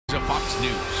Fox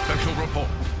News Special Report.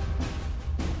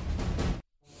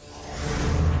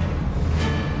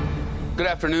 Good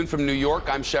afternoon from New York.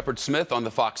 I'm Shepard Smith on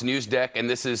the Fox News deck, and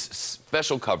this is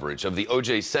special coverage of the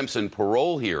O.J. Simpson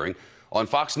parole hearing on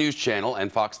Fox News Channel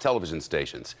and Fox television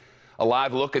stations. A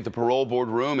live look at the parole board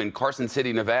room in Carson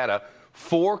City, Nevada.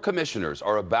 4 commissioners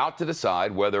are about to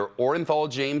decide whether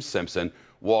Orenthal James Simpson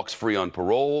walks free on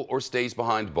parole or stays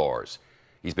behind bars.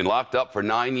 He's been locked up for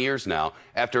 9 years now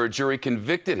after a jury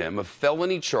convicted him of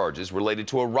felony charges related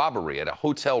to a robbery at a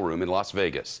hotel room in Las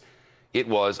Vegas. It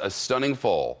was a stunning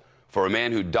fall for a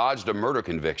man who dodged a murder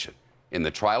conviction in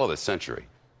the trial of the century.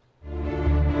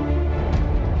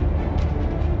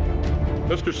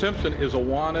 Mr. Simpson is a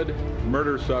wanted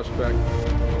murder suspect.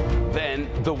 Then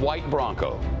the white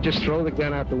Bronco. Just throw the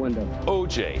gun out the window.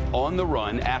 O.J. on the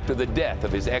run after the death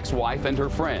of his ex-wife and her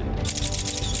friend.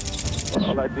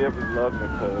 All I did was love her,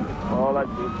 cuz. All I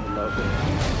did was love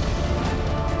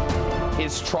her.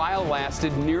 His trial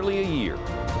lasted nearly a year.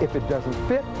 If it doesn't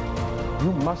fit,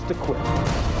 you must acquit.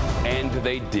 And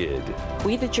they did.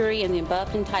 We, the jury, in the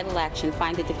above entitled action,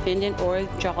 find the defendant,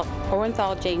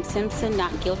 Orenthal James Simpson,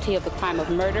 not guilty of the crime of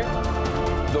murder.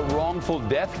 The wrongful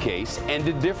death case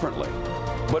ended differently,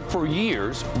 but for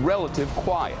years, relative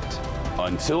quiet.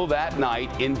 Until that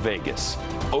night in Vegas.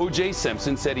 O.J.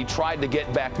 Simpson said he tried to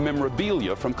get back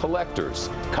memorabilia from collectors.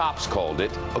 Cops called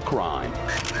it a crime.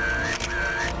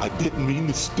 I didn't mean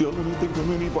to steal anything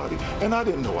from anybody, and I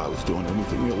didn't know I was doing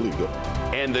anything illegal.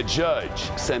 And the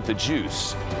judge sent the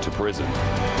juice to prison.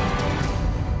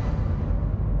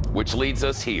 Which leads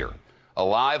us here. A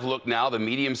live look now, the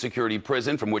medium security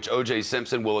prison from which O.J.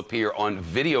 Simpson will appear on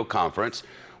video conference.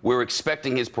 We're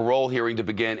expecting his parole hearing to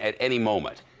begin at any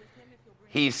moment.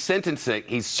 He's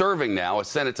serving now a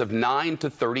sentence of 9 to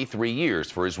 33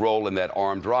 years for his role in that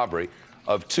armed robbery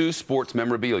of 2 sports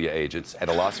memorabilia agents at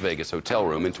a Las Vegas hotel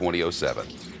room in 2007.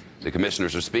 The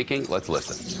commissioners are speaking. Let's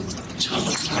listen. So it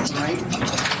looks all right.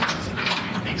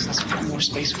 Thanks. Let's find more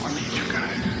space for me. You got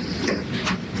it.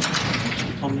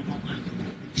 Hold on.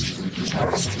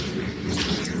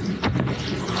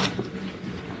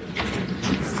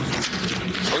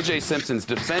 O.J. Simpson's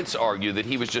defense argued that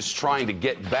he was just trying to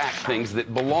get back things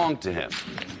that belonged to him,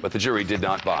 but the jury did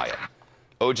not buy it.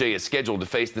 O.J. is scheduled to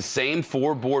face the same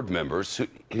 4 board members who,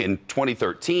 in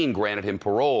 2013, granted him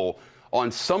parole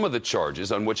on some of the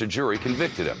charges on which a jury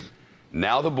convicted him.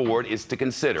 Now the board is to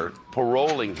consider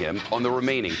paroling him on the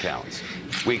remaining counts.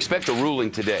 We expect a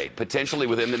ruling today, potentially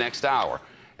within the next hour.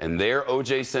 And there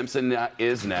O.J. Simpson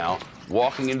is now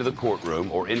walking into the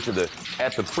courtroom or at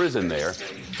the prison there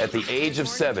at the age of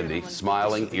 70,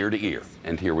 smiling ear to ear.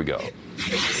 And here we go.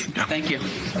 Thank you.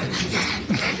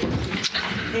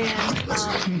 And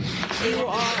you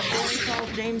are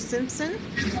Orenthal James Simpson?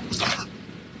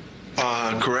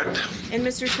 Correct. And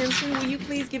Mr. Simpson, will you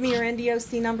please give me your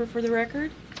NDOC number for the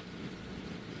record?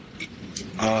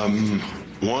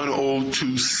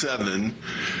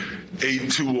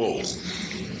 1027820.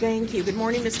 Thank you. Good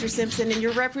morning, Mr. Simpson. And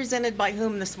you're represented by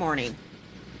whom this morning?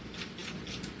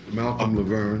 Malcolm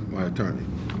Laverne, my attorney.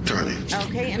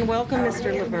 Okay, and welcome,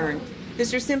 Mr. Laverne.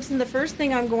 Mr. Simpson, the first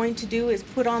thing I'm going to do is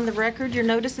put on the record your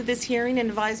notice of this hearing and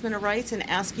advisement of rights and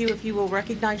ask you if you will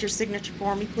recognize your signature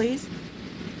for me, please.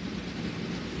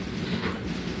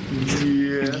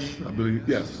 Yes, I believe,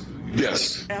 yes.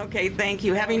 Yes. Okay, thank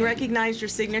you. Having recognized your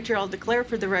signature, I'll declare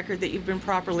for the record that you've been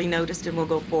properly noticed and will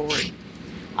go forward.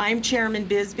 I'm Chairman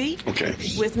Bisbee. Okay.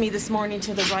 With me this morning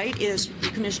to the right is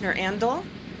Commissioner Endel.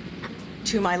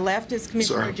 To my left is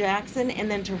Commissioner Jackson, and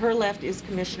then to her left is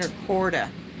Commissioner Korda.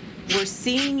 We're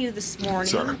seeing you this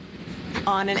morning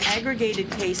on an aggregated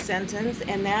case sentence,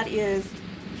 and that is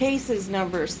cases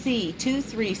number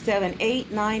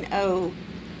C237890,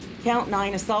 count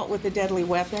 9, assault with a deadly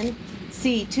weapon,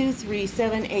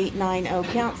 C237890,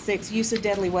 count 6, use of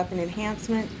deadly weapon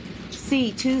enhancement,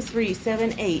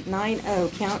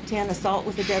 C237890, count 10, assault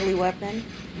with a deadly weapon,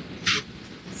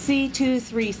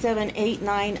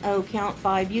 C237890, count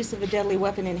 5, use of a deadly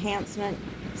weapon enhancement,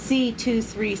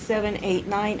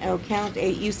 C237890, count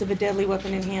 8, use of a deadly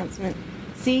weapon enhancement,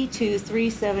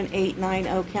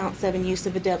 C237890, count 7, use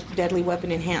of a deadly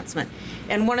weapon enhancement.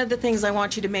 And one of the things I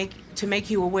want you to make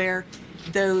you aware,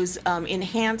 those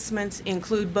enhancements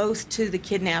include both to the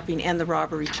kidnapping and the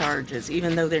robbery charges,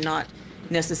 even though they're not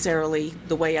necessarily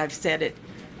the way I've said it,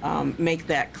 make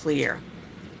that clear.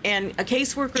 And a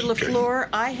caseworker LaFleur,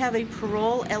 I have a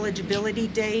parole eligibility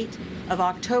date of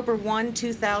October 1,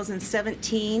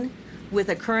 2017, with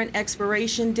a current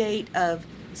expiration date of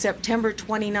September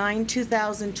 29,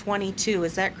 2022.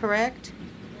 Is that correct?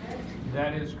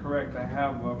 That is correct. I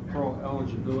have a parole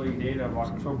eligibility date of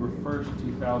October 1st,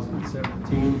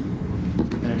 2017,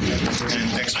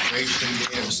 and expiration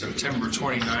date of September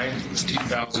 29th,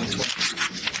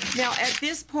 2020. Now, at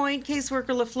this point, caseworker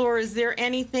LaFleur, is there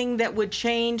anything that would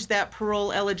change that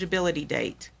parole eligibility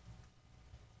date?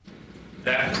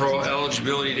 That parole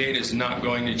eligibility date is not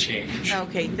going to change.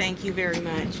 Okay, thank you very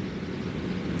much.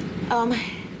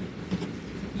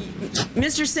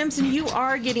 Mr. Simpson, you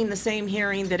are getting the same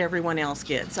hearing that everyone else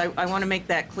gets. I want to make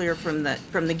that clear from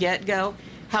the get-go.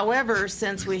 However,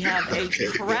 since we have a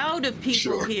crowd of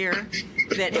people here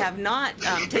that have not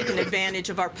taken advantage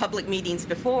of our public meetings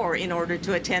before in order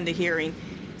to attend a hearing,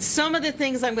 some of the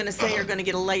things I'm going to say are going to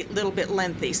get a little bit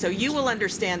lengthy. So you will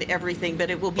understand everything, but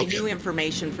it will be new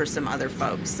information for some other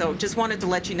folks. So just wanted to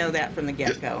let you know that from the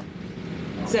get-go.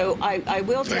 So I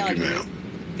will tell you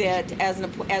that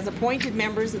as appointed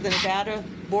members of the Nevada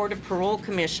Board of Parole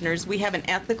Commissioners, we have an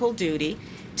ethical duty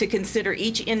to consider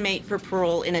each inmate for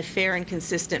parole in a fair and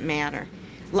consistent manner.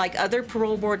 Like other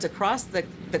parole boards across the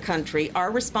country,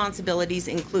 our responsibilities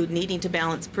include needing to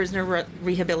balance prisoner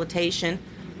rehabilitation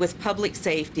with public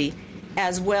safety,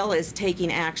 as well as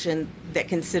taking action that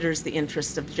considers the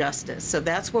interests of justice. So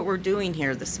that's what we're doing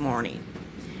here this morning.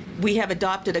 We have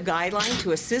adopted a guideline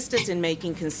to assist us in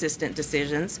making consistent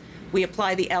decisions. We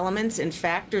apply the elements and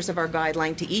factors of our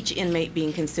guideline to each inmate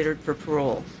being considered for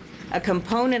parole. A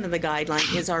component of the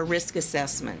guideline is our risk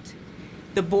assessment.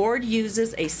 The board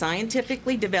uses a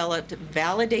scientifically developed,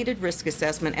 validated risk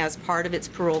assessment as part of its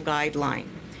parole guideline.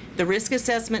 The risk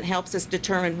assessment helps us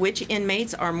determine which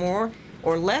inmates are more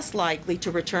or less likely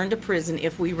to return to prison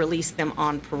if we release them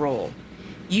on parole.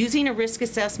 Using a risk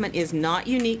assessment is not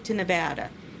unique to Nevada,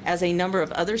 as a number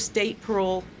of other state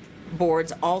parole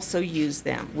boards also use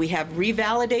them. We have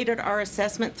revalidated our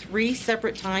assessment 3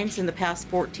 separate times in the past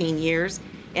 14 years,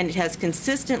 and it has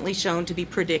consistently shown to be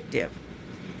predictive.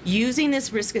 Using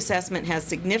this risk assessment has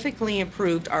significantly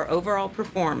improved our overall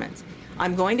performance.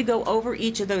 I'm going to go over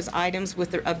each of those items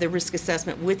of the risk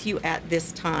assessment with you at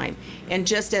this time. And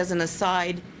just as an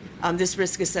aside, this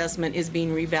risk assessment is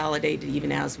being revalidated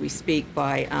even as we speak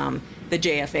by the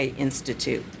JFA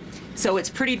Institute. So it's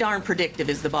pretty darn predictive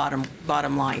is the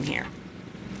bottom line here.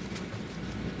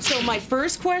 So my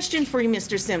first question for you,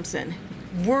 Mr. Simpson,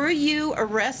 were you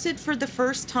arrested for the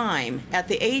first time at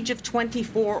the age of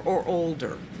 24 or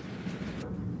older?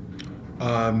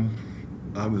 I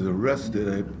was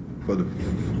arrested for the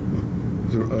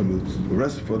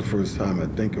first time, I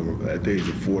think, at the age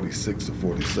of 46 or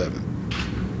 47.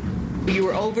 You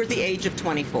were over the age of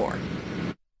 24?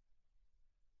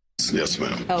 Yes,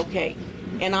 ma'am. Okay.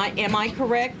 And am I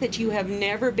correct that you have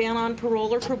never been on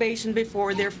parole or probation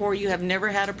before, therefore you have never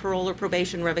had a parole or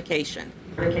probation revocation?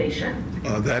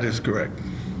 That is correct.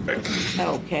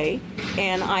 Okay.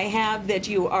 And I have that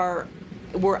you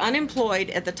were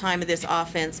unemployed at the time of this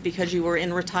offense because you were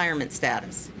in retirement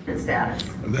status.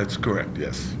 That's correct,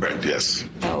 yes. Correct, yes.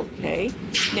 Okay.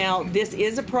 Now, this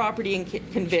is a property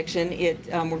conviction.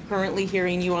 We're currently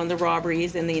hearing you on the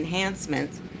robberies and the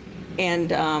enhancements.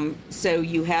 And so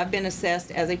you have been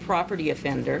assessed as a property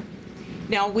offender.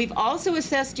 Now, we've also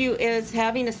assessed you as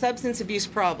having a substance abuse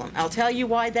problem. I'll tell you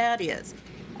why that is.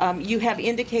 You have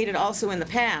indicated also in the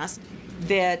past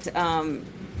that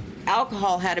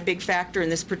alcohol had a big factor in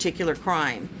this particular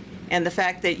crime. And the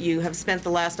fact that you have spent the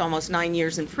last almost 9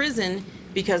 years in prison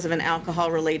because of an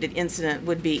alcohol-related incident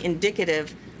would be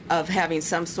indicative of having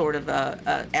some sort of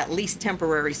at least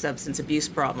temporary substance abuse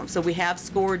problem. So we have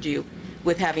scored you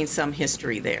with having some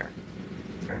history there.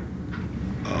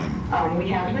 We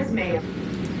have Ms. Mayo.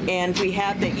 And we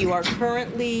have that you are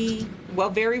currently, well,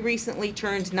 very recently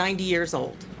turned 90 years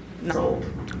old.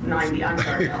 90, I'm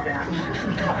sorry about that.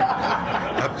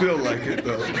 I feel like it,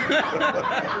 though.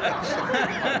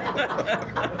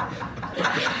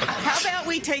 How about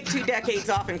we take 2 decades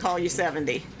off and call you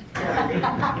 70? Okay.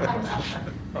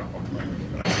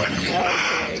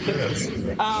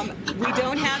 We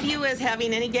don't have you as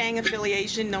having any gang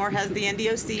affiliation, nor has the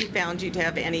NDOC found you to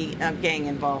have any gang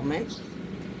involvement.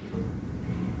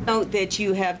 Note that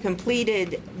you have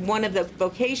completed one of the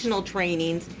vocational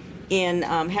trainings in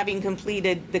having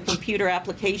completed the computer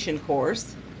application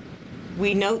course.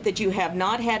 We note that you have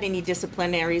not had any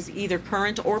disciplinaries, either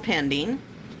current or pending,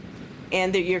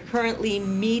 and that you're currently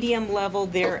medium level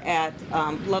there at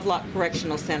Lovelock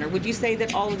Correctional Center. Would you say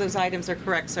that all of those items are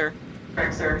correct, sir?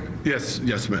 Correct, sir.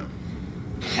 Yes, ma'am.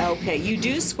 Okay, you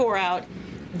do score out.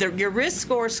 Your risk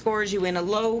score scores you in a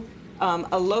low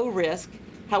risk.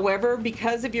 However,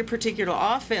 because of your particular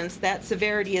offense, that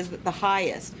severity is the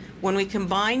highest. When we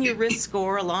combine your risk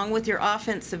score along with your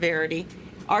offense severity,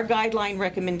 our guideline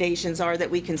recommendations are that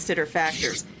we consider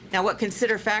factors. Now, what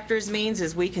consider factors means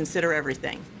is we consider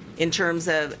everything. in terms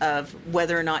of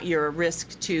whether or not you're a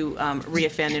risk to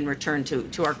reoffend and return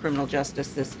to our criminal justice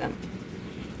system.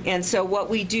 And so what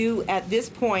we do at this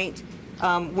point,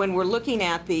 when we're looking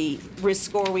at the risk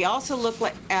score, we also look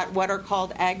at what are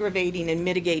called aggravating and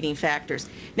mitigating factors.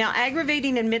 Now,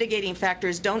 aggravating and mitigating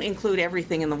factors don't include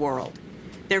everything in the world.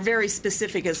 They're very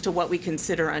specific as to what we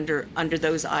consider under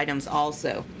those items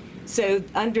also. So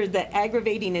under the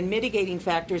aggravating and mitigating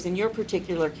factors in your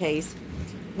particular case,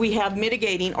 we have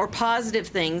mitigating or positive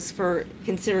things for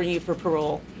considering you for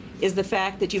parole is the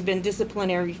fact that you've been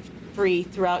disciplinary free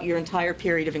throughout your entire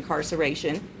period of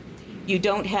incarceration. You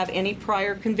don't have any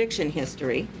prior conviction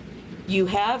history. You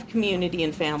have community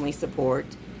and family support.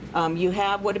 You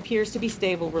have what appears to be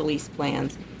stable release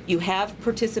plans. You have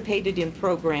participated in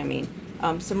programming,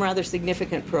 some rather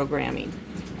significant programming.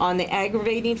 On the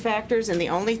aggravating factors, and the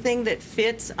only thing that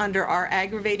fits under our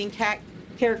aggravating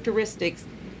characteristics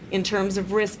in terms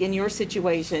of risk in your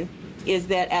situation is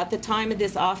that at the time of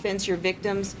this offense, your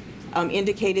victims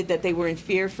indicated that they were in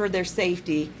fear for their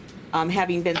safety,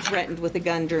 having been threatened with a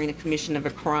gun during a commission of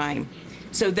a crime.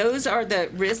 So those are the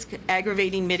risk,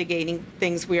 aggravating, mitigating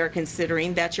things we are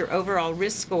considering. That's your overall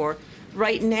risk score.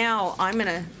 Right now, I'm going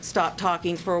to stop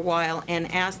talking for a while and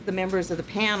ask the members of the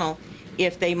panel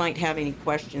if they might have any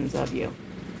questions of you.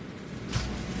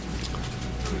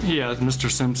 Yeah,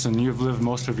 Mr. Simpson, you've lived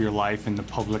most of your life in the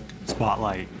public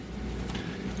spotlight.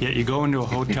 Yet you go into a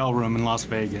hotel room in Las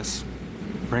Vegas,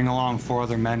 bring along 4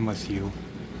 other men with you.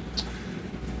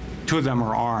 2 of them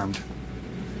are armed,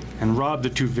 and rob the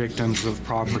 2 victims of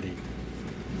property.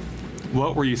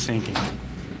 What were you thinking?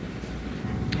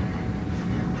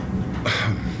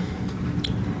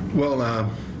 Well,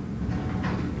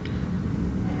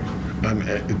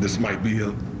 this might be a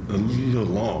little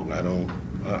long.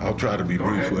 I'll try to be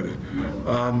brief with it.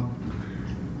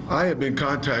 I had been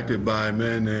contacted by a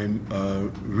man named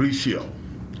Ricio.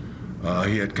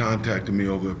 He had contacted me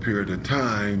over a period of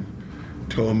time,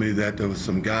 told me that there was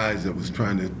some guys that was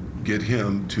trying to get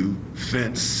him to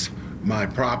fence my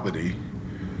property,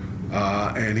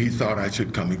 and he thought I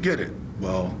should come and get it.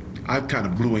 Well, I kind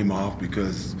of blew him off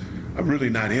because I'm really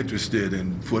not interested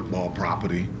in football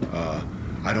property.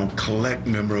 I don't collect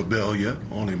memorabilia,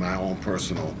 only my own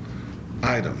personal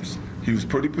items. He was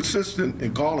pretty persistent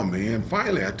in calling me, and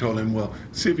finally I told him, well,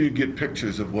 see if you get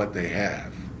pictures of what they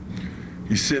have.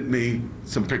 He sent me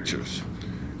some pictures,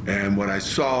 and what I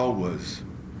saw was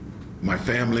my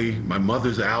family, my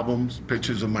mother's albums,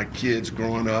 pictures of my kids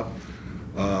growing up,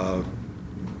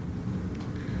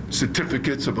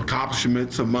 certificates of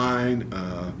accomplishments of mine,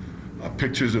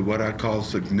 pictures of what I call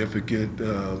significant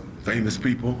famous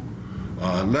people,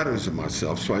 letters of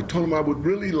myself. So I told him I would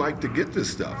really like to get this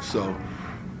stuff. So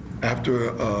after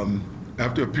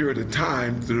a period of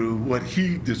time, through what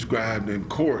he described in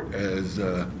court as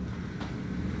the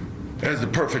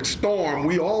perfect storm,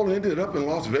 we all ended up in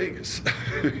Las Vegas.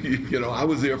 You know, I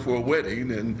was there for a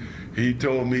wedding, and he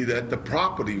told me that the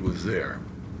property was there.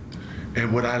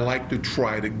 And would I like to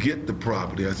try to get the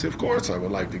property? I said, of course I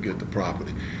would like to get the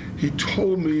property. He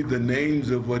told me the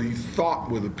names of what he thought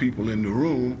were the people in the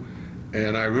room,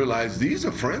 and I realized these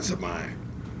are friends of mine.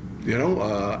 You know,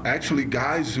 actually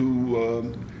guys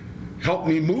who helped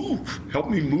me move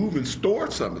and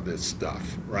store some of this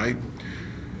stuff, right?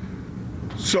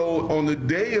 So on the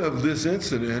day of this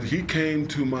incident, he came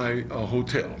to my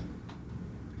hotel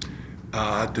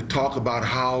to talk about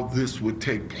how this would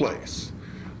take place.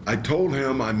 I told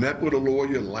him I met with a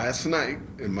lawyer last night,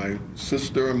 and my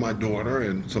sister and my daughter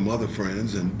and some other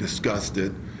friends, and discussed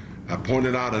it. I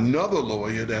pointed out another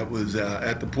lawyer that was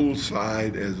at the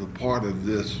poolside as a part of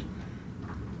this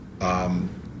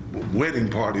wedding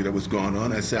party that was going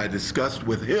on. I said I discussed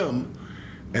with him,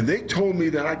 and they told me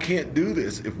that I can't do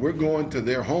this if we're going to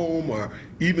their home or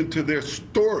even to their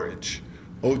storage,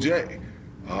 OJ.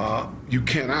 You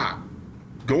cannot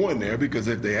go in there, because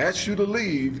if they ask you to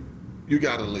leave, you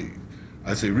got to leave.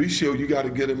 I said, Ricio, you got to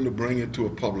get him to bring it to a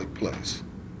public place.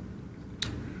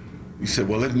 He said,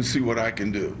 well, let me see what I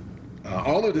can do.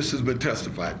 All of this has been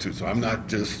testified to, so I'm not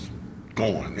just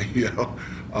going, you know.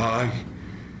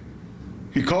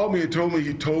 He called me and told me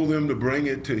he told them to bring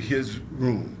it to his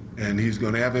room, and he's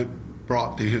going to have it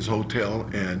brought to his hotel,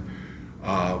 and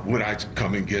would I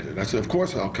come and get it? I said, of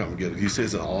course I'll come and get it. He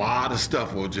says, a lot of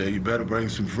stuff, OJ, you better bring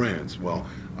some friends. Well,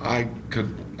 I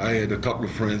had a couple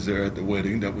of friends there at the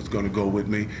wedding that was going to go with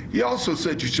me. He also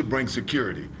said you should bring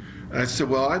security. And I said,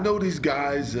 well, I know these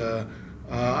guys,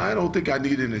 I don't think I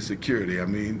need any security. I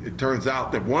mean, it turns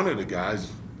out that one of the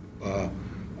guys,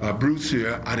 Bruce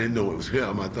here, I didn't know it was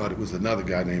him. I thought it was another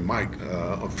guy named Mike,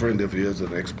 a friend of his,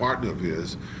 an ex-partner of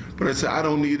his. But I said, I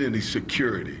don't need any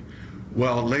security.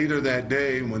 Well, later that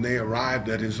day, when they arrived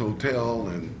at his hotel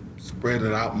and spread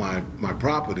it out my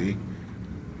property,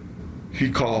 he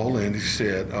called and he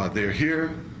said, they're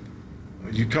here.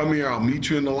 You come here, I'll meet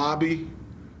you in the lobby.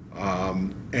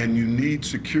 And you need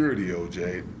security,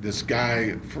 OJ. This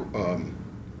guy,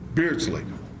 Beardsley,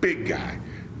 big guy,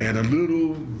 and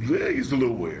he's a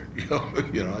little weird.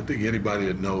 You know, I think anybody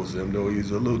that knows him knows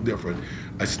he's a little different.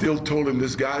 I still told him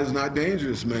this guy is not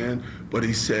dangerous, man, but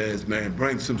he says, man,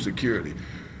 bring some security.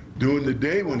 During the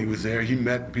day when he was there, he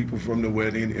met people from the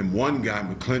wedding, and one guy,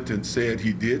 McClinton, said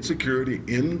he did security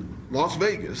in Las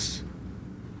Vegas,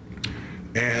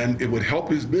 and it would help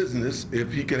his business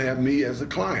if he could have me as a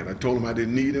client. I told him I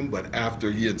didn't need him, but after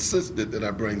he insisted that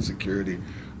I bring security,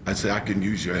 I said, I can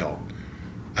use your help.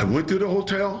 I went to the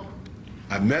hotel.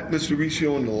 I met Mr.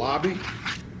 Riccio in the lobby.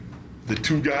 The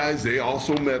two guys, they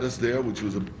also met us there, which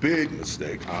was a big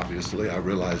mistake, obviously. I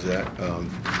realized that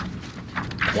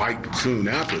quite soon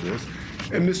after this.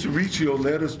 And Mr. Riccio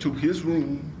led us to his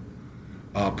room,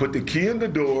 put the key in the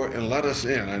door, and let us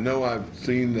in. I know I've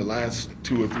seen the last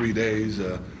 2 or 3 days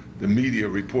the media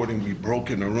reporting we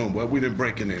broke in the room. Well, we didn't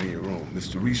break in any room.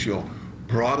 Mr. Riccio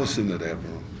brought us into that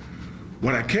room.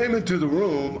 When I came into the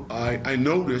room, I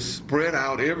noticed spread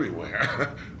out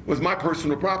everywhere was my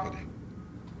personal property.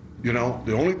 You know,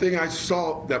 the only thing I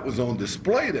saw that was on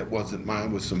display that wasn't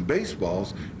mine was some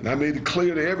baseballs, and I made it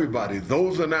clear to everybody,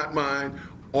 those are not mine.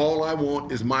 All I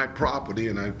want is my property,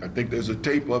 and I think there's a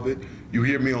tape of it. You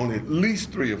hear me on at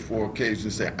least 3 or 4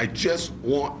 occasions say, I just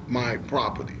want my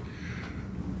property.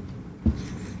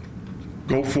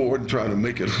 Go forward and try to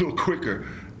make it a little quicker.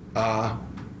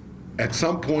 At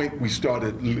some point, we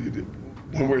started,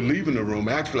 when we're leaving the room,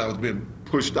 actually I was being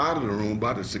pushed out of the room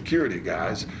by the security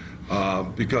guys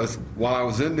because while I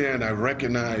was in there and I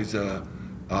recognized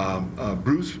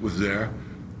Bruce was there,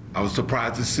 I was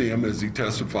surprised to see him as he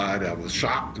testified. I was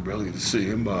shocked really to see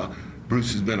him.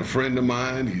 Bruce has been a friend of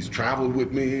mine. He's traveled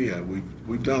with me.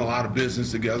 We've done a lot of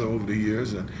business together over the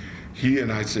years. And he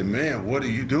and I said, man, what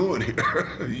are you doing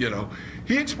here? You know,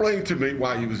 he explained to me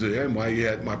why he was there and why he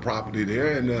had my property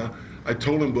there. And I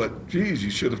told him, but geez, you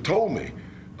should have told me.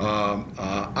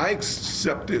 I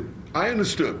accepted, I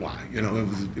understood why. You know,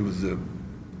 it was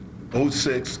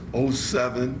 06,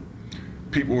 07.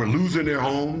 People were losing their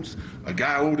homes. A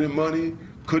guy owed him money,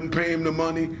 couldn't pay him the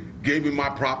money, gave him my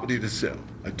property to sell.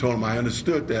 I told him I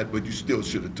understood that, but you still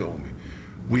should have told me.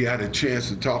 We had a chance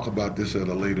to talk about this at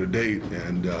a later date,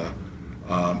 and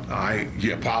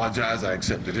he apologized. I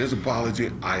accepted his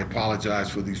apology. I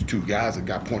apologized for these 2 guys that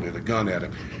got pointed a gun at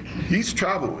him. He's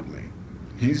traveled with me.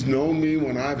 He's known me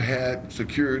when I've had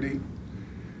security.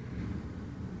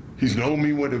 He's known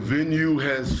me when a venue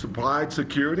has supplied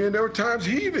security, and there were times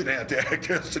he even had to act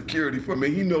as security for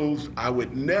me. He knows I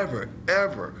would never,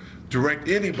 ever direct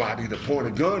anybody to point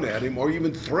a gun at him or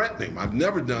even threaten him. I've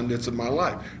never done this in my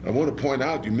life. I want to point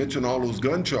out, you mentioned all those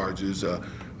gun charges.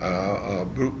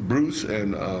 Bruce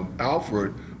and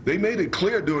Alfred, they made it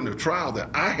clear during the trial that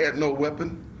I had no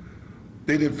weapon.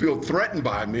 They didn't feel threatened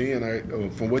by me,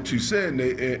 and from what you said,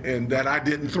 and that I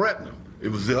didn't threaten them. It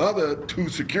was the other 2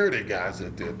 security guys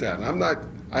that did that. And I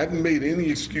haven't made any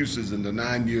excuses in the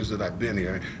 9 years that I've been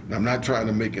here, and I'm not trying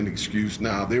to make an excuse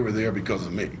now. They were there because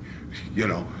of me, you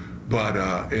know.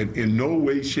 But in no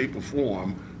way, shape, or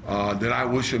form did I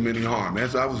wish him any harm.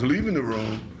 As I was leaving the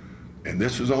room, and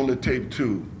this was on the tape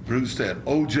too, Bruce said,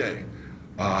 OJ,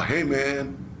 hey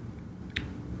man,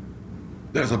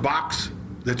 there's a box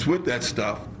that's with that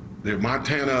stuff. They're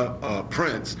Montana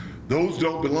prints. Those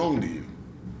don't belong to you.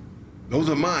 Those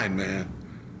are mine, man.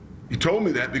 He told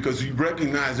me that because he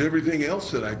recognized everything else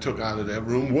that I took out of that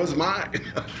room was mine,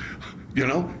 you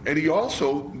know? And he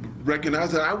also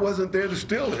recognized that I wasn't there to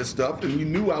steal his stuff, and he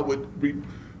knew I would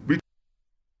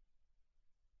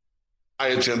I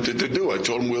attempted to do. I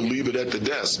told him we'll leave it at the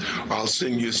desk. I'll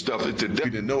send you stuff at the desk. We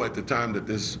didn't know at the time that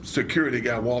this security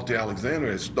guy, Walter Alexander,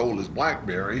 had stole his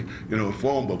BlackBerry, you know,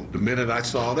 phone, but the minute I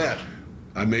saw that,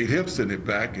 I made him send it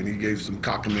back, and he gave some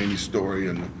cockamamie story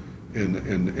in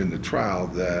the trial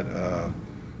that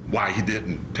why he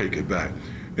didn't take it back.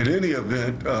 In any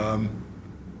event,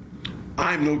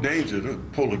 I'm no danger to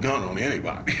pull a gun on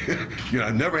anybody. You know,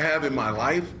 I never have in my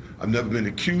life. I've never been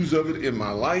accused of it in my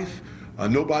life.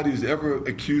 Nobody's ever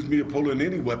accused me of pulling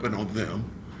any weapon on them.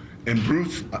 And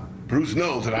Bruce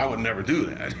knows that I would never do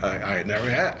that. I never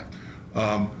have.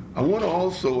 I want to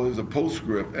also, as a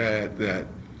postscript, add that,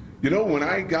 you know, when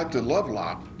I got to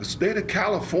Lovelock, the state of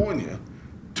California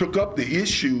took up the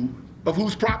issue of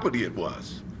whose property it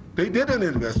was. They did an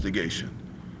investigation,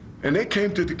 and they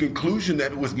came to the conclusion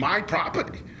that it was my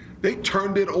property. They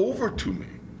turned it over to me.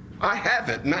 I have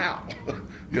it now,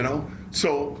 you know?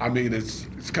 So, I mean, it's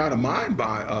kind of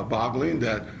mind-boggling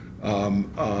that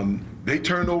they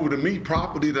turned over to me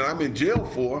property that I'm in jail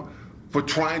for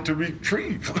trying to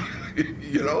retrieve.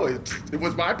 You know, it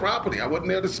was my property. I wasn't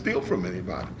there to steal from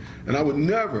anybody. And I would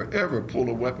never, ever pull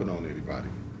a weapon on anybody.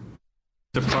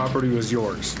 The property was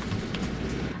yours.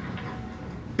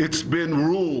 It's been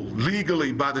ruled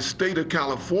legally by the state of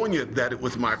California that it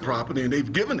was my property, and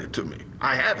they've given it to me.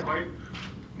 I have it.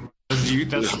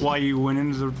 That's why you went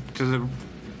into the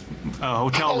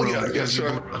hotel room. Yeah, yes,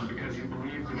 sir.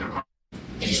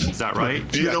 Is that right?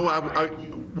 You know,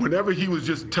 whenever he was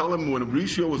just telling me, when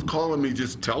Mauricio was calling me,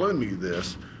 just telling me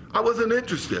this, I wasn't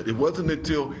interested. It wasn't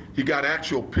until he got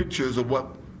actual pictures of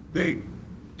what they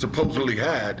supposedly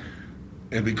had,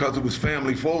 and because it was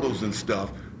family photos and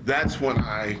stuff, that's when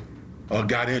I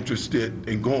got interested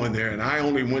in going there, and I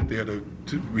only went there to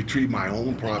retrieve my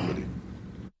own property.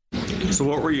 So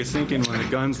what were you thinking when the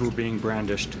guns were being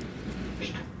brandished?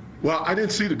 Well, I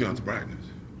didn't see the guns brandished.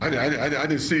 I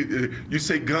didn't see, you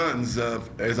say guns,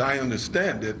 as I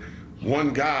understand it,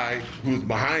 one guy who was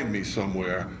behind me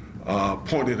somewhere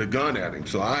pointed a gun at him.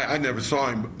 So I never saw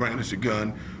him brandish a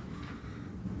gun.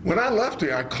 When I left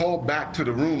here, I called back to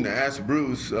the room to ask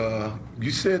Bruce, you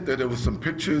said that there was some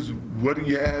pictures, what do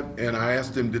you have? And I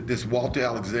asked him, did this Walter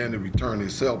Alexander return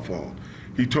his cell phone?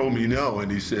 He told me no,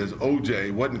 and he says, OJ,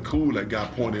 it wasn't cool that guy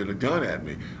pointed a gun at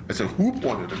me. I said, who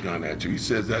pointed a gun at you? He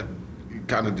says that, he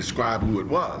kind of described who it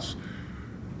was.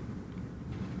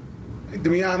 To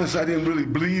be honest, I didn't really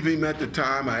believe him at the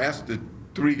time. I asked the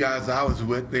 3 guys I was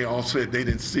with, they all said they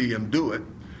didn't see him do it.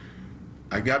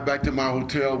 I got back to my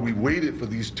hotel, we waited for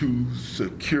these 2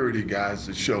 security guys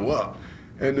to show up.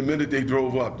 And the minute they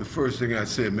drove up, the first thing I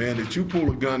said, man, did you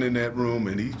pull a gun in that room?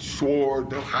 And he swore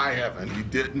to high heaven he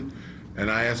didn't. And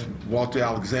I asked Walter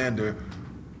Alexander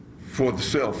for the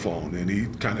cell phone, and he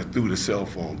kind of threw the cell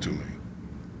phone to me.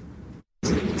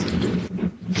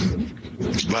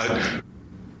 But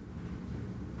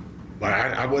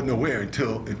I wasn't aware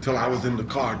until I was in the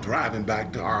car driving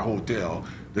back to our hotel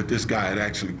that this guy had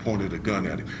actually pointed a gun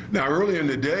at him. Now, earlier in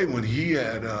the day when he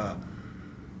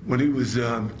was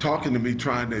talking to me,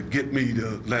 trying to get me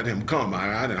to let him come,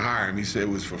 I didn't hire him. He said it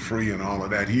was for free and all of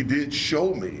that. He did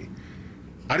show me.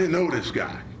 I didn't know this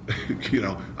guy. You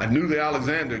know, I knew the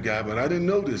Alexander guy, but I didn't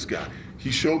know this guy.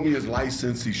 He showed me his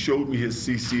license. He showed me his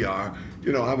CCR.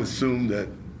 You know, I've assumed that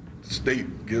the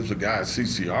state gives a guy a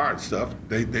CCR and stuff.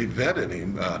 They vetted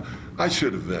him. I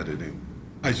should have vetted him.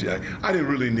 I didn't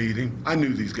really need him. I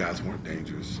knew these guys weren't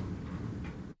dangerous.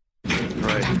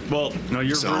 Right. Well, no,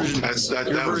 your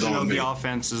version of me. the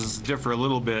offenses differ a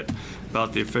little bit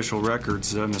about the official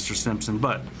records, Mr. Simpson.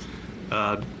 But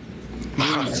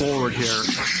moving forward here,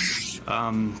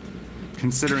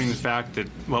 considering the fact that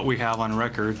what we have on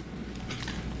record,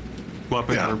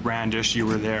 weapons were brandished, you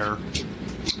were there,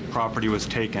 property was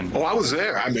taken. Oh, I was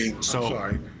there. I mean, so, I'm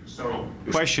sorry. So,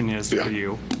 question is for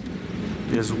you,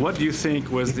 is what do you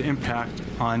think was the impact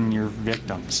on your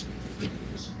victims?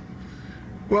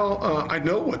 Well, I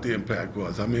know what the impact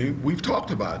was. I mean, we've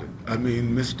talked about it. I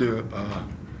mean, Mr.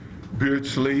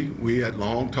 Beardsley, we had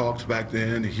long talks back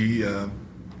then. He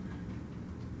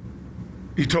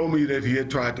told me that he had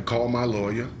tried to call my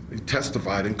lawyer. He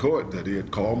testified in court that he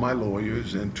had called my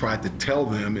lawyers and tried to tell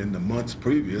them in the months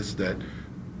previous that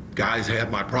guys had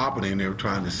my property and they were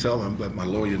trying to sell them, but my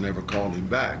lawyer never called him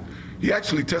back. He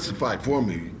actually testified for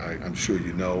me, I'm sure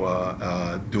you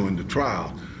know, during the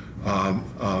trial.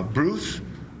 Bruce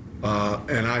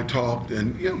and I talked,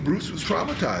 and you know, Bruce was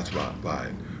traumatized by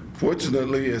it.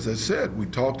 Fortunately, as I said, we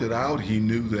talked it out. He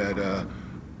knew that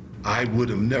I would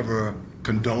have never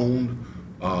condoned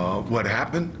what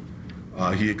happened.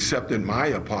 He accepted my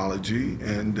apology,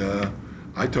 and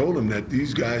I told him that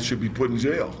these guys should be put in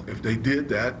jail. If they did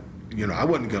that, you know, I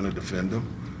wasn't going to defend them.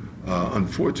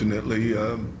 Unfortunately,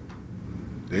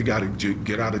 they got a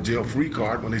get out of jail free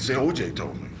card when they say OJ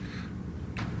told me.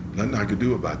 Nothing I could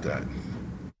do about that.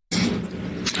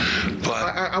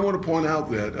 But I want to point out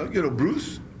that, you know,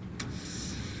 Bruce,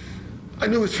 I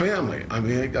knew his family. I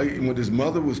mean, when his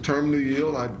mother was terminally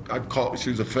ill, I'd call, she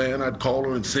was a fan, I'd call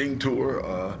her and sing to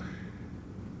her.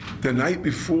 The night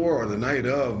before or the night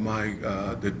of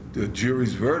the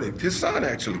jury's verdict, his son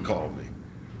actually called me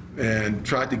and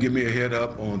tried to give me a head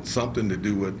up on something to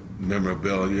do with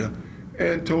memorabilia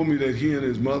and told me that he and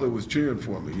his mother was cheering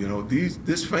for me. You know,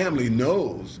 this family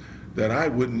knows that I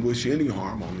wouldn't wish any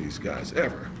harm on these guys,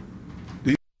 ever.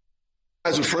 These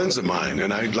guys are friends of mine,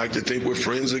 and I'd like to think we're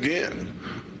friends again.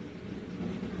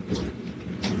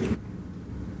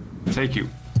 Thank you.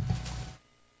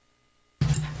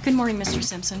 Good morning, Mr.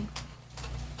 Simpson.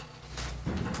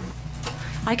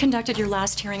 I conducted your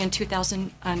last hearing in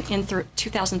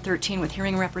 2013 with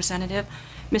hearing representative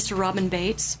Mr. Robin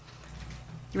Bates.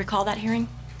 You recall that hearing?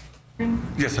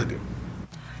 Yes, I do.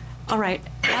 All right.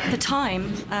 At the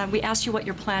time, we asked you what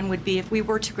your plan would be if we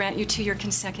were to grant you 2-year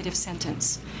consecutive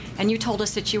sentence. And you told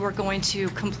us that you were going to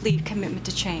complete commitment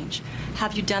to change.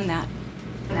 Have you done that?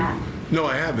 No,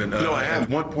 I haven't. At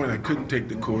one point, I couldn't take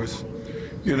the course.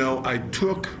 You know, I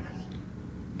took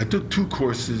 2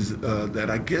 courses that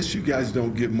I guess you guys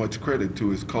don't give much credit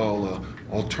to. It's called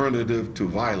Alternative to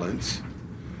Violence.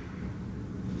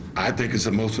 I think it's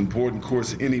the most important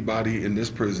course anybody in this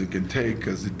prison can take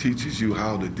because it teaches you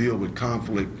how to deal with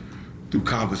conflict through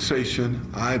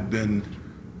conversation. I've been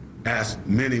asked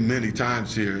many, many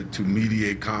times here to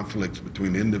mediate conflicts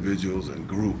between individuals and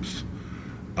groups.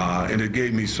 And it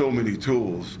gave me so many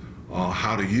tools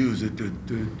how to use it to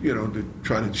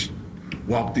try to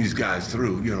walk these guys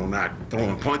through, not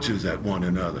throwing punches at one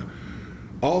another.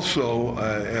 Also,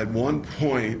 at one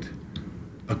point,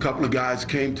 a couple of guys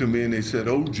came to me and they said,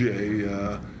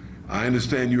 OJ, I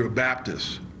understand you're a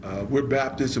Baptist. We're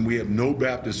Baptists and we have no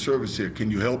Baptist service here.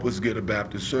 Can you help us get a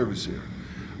Baptist service here?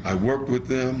 I worked with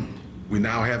them. We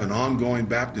now have an ongoing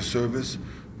Baptist service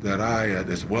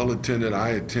that's well attended. I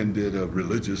attended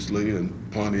religiously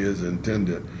and Pawnee is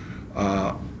attended.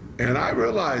 And I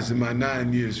realized in my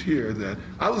 9 years here that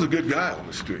I was a good guy on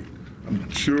the street. I'm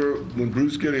sure when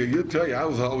Bruce get here, he'll tell you I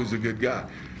was always a good guy.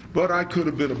 But I could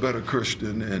have been a better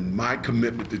Christian, and my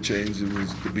commitment to change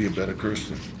was to be a better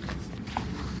Christian.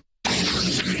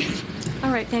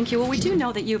 All right, thank you. Well, we do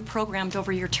know that you've programmed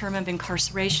over your term of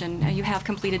incarceration. You have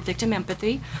completed victim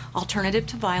empathy, alternative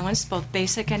to violence, both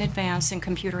basic and advanced, and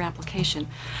computer application.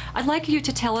 I'd like you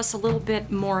to tell us a little bit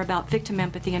more about victim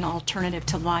empathy and alternative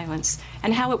to violence,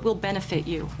 and how it will benefit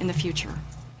you in the future.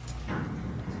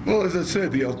 Well, as I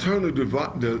said, the alternative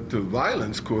to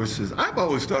violence courses, I've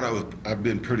always thought I've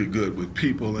been pretty good with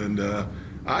people, and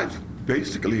I've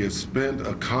basically spent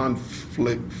a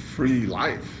conflict-free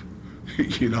life.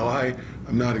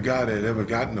 I'm not a guy that ever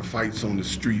got into fights on the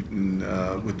street and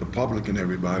with the public and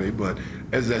everybody, but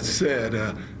as I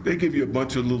said, they give you a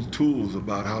bunch of little tools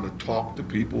about how to talk to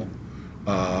people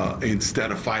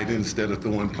instead of fighting, instead of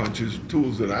throwing punches.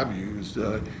 Tools that I've used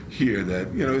here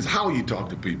that, is how you talk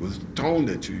to people, it's the tone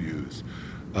that you use.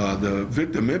 The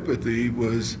victim empathy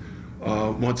was,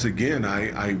 once again,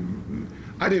 I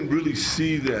didn't really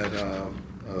see that,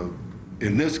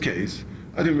 in this case,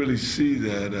 I didn't really see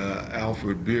that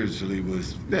Alfred Beardsley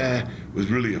was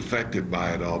really affected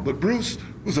by it all. But Bruce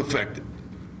was affected.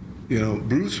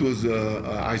 Bruce was,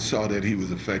 I saw that he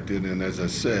was affected, and as I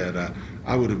said,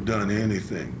 I would have done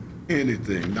anything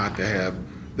not to have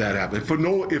that happen. If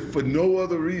for no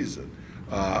other reason.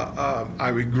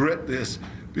 I regret this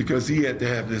because he had to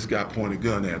have this guy point a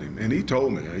gun at him. And he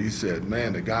told me, he said,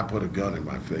 man, the guy put a gun in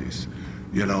my face.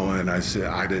 And I said,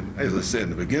 as I said in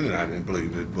the beginning, I didn't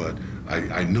believe it, but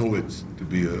I know it's to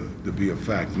be a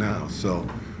fact now. So,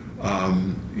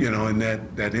 in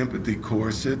that empathy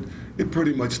course, it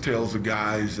pretty much tells the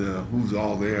guys who's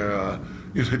all there,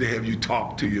 they have you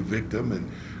talk to your victim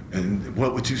and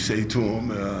what would you say to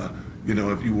him,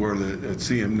 if you were to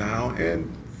see him now, and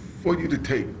for you to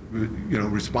take,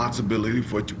 responsibility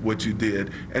for what you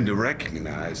did and to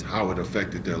recognize how it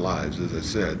affected their lives. As I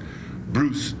said,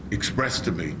 Bruce expressed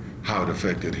to me how it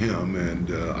affected him, and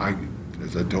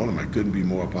as I told him, I couldn't be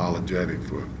more apologetic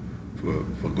for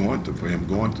him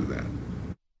going through that.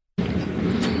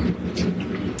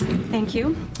 Thank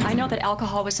you. I know that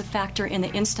alcohol was a factor in the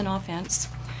instant offense.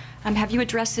 Have you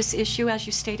addressed this issue as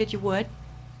you stated you would?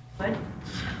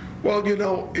 Well,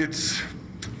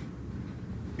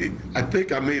 I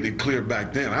think I made it clear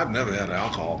back then, I've never had an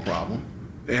alcohol problem.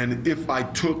 And if I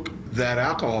took that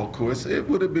alcohol course, it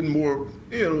would have been more,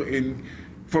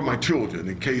 for my children,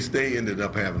 in case they ended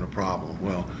up having a problem.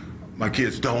 Well, my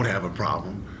kids don't have a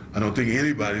problem. I don't think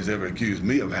anybody's ever accused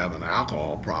me of having an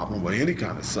alcohol problem or any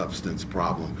kind of substance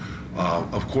problem.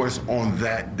 Of course, on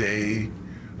that day,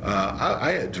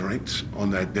 I had drinks on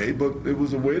that day, but it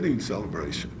was a wedding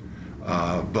celebration.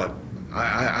 But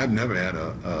I've never had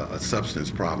a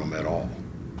substance problem at all.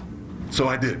 So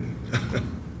I didn't.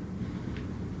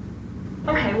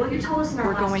 Okay, well, you told us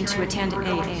we're going to attend AA,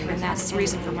 and that's the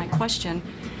reason for my question.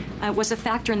 Was a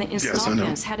factor in the instant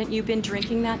offense. Hadn't you been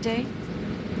drinking that day?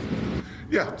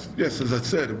 Yes, as I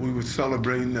said, we were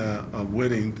celebrating a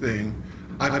wedding thing.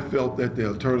 I felt that the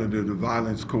alternative to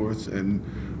violence course and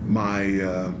my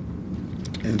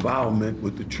involvement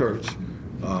with the church,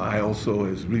 I also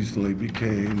as recently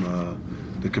became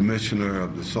the commissioner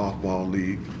of the softball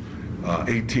league,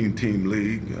 18-team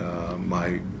league.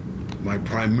 My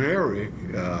primary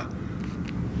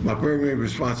My primary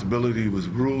responsibility was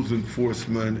rules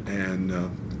enforcement and,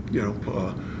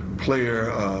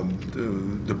 player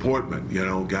deportment.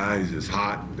 Guys, it's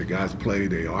hot, the guys play,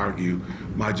 they argue.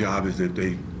 My job is if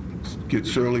they get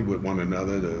surly with one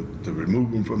another to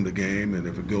remove them from the game, and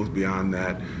if it goes beyond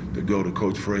that, to go to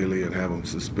Coach Fraley and have them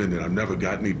suspended. I've never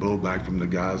got any blowback from the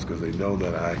guys because they know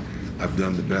that I've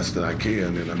done the best that I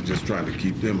can, and I'm just trying to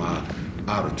keep them out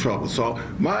of trouble. So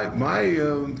my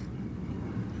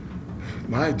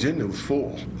agenda was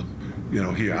full,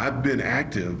 here. I've been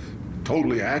active,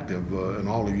 totally active in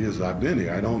all the years I've been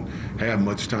here. I don't have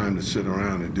much time to sit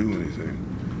around and do anything.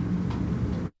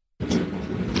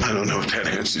 I don't know if that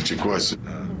answered your question.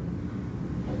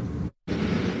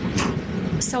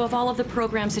 So of all of the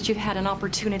programs that you've had an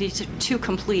opportunity to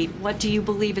complete, what do you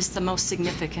believe is the most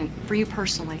significant for you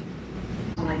personally?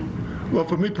 Well,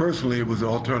 for me personally, it was the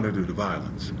alternative to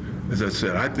violence. As I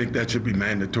said, I think that should be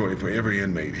mandatory for every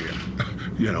inmate here.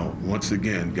 Once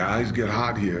again, guys get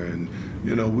hot here, and,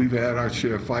 we've had our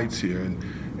share of fights here.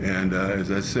 And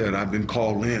as I said, I've been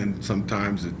called in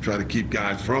sometimes to try to keep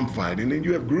guys from fighting. And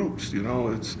you have groups,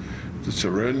 it's the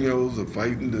Serenos are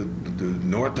fighting, the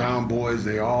Northtown boys,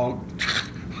 they all,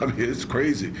 it's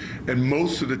crazy. And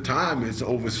most of the time it's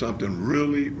over something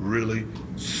really, really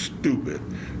stupid.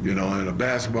 In a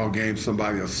basketball game,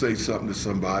 somebody will say something to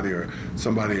somebody, or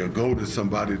somebody will go to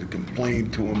somebody to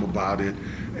complain to them about it,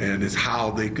 and it's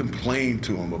how they complain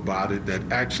to them about it that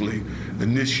actually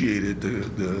initiated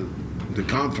the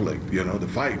conflict, the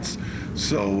fights.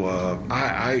 So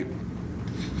I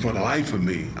for the life of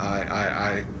me,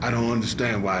 I don't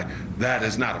understand why that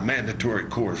is not a mandatory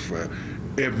course for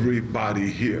everybody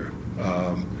here.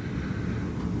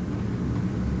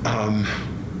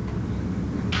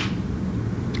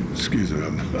 Excuse me,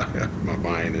 my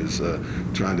mind is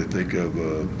trying to think of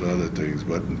other things,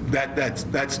 but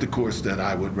that's the course that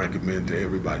I would recommend to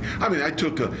everybody. I mean, I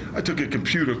took a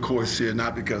computer course here,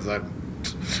 not because I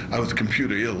was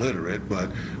computer illiterate,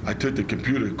 but I took the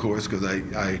computer course because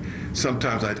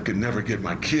sometimes I could never get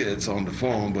my kids on the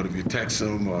phone, but if you text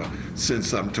them or send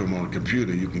something to them on a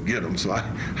computer, you can get them. So I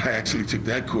actually took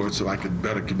that course so I could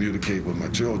better communicate with my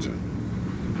children.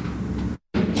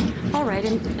 All right,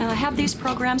 and have these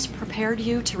programs prepared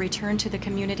you to return to the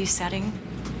community setting?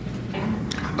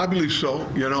 I believe so.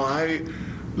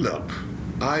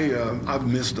 I've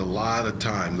missed a lot of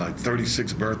time, like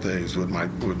 36 birthdays with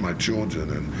my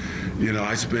children, and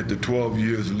I spent the 12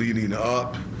 years leading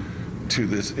up to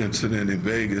this incident in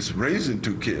Vegas raising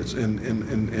two kids in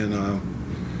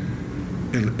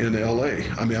L.A.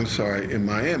 In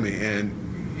Miami, and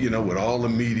with all the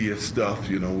media stuff,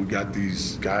 we got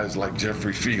these guys like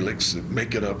Jeffrey Felix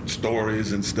making up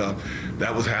stories and stuff.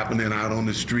 That was happening out on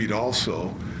the street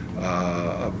also,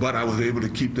 but I was able to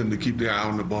keep their eye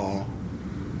on the ball.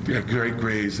 They had great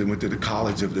grades. They went to the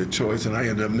college of their choice, and I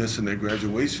ended up missing their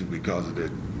graduation because of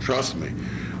it. Trust me,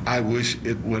 I wish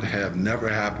it would have never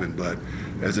happened. But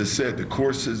as I said, the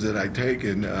courses that I take,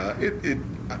 and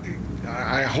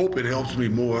I hope it helps me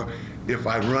more if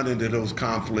I run into those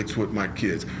conflicts with my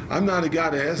kids. I'm not a guy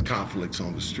that has conflicts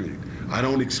on the street. I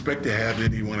don't expect to have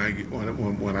any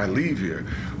when I leave here,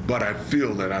 but I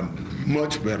feel that I'm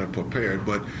much better prepared.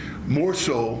 But more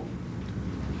so,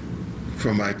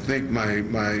 from I think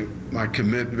my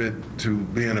commitment to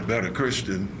being a better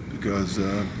Christian, because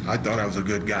I thought I was a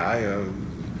good guy.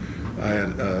 I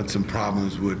had some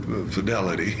problems with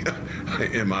fidelity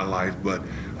in my life, but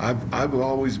I've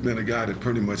always been a guy that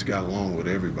pretty much got along with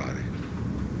everybody.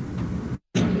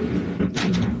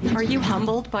 Are you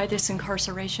humbled by this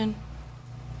incarceration?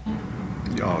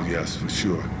 Oh yes, for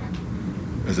sure.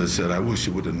 As I said, I wish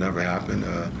it would have never happened.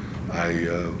 I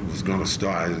was going to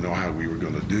start, I didn't know how we were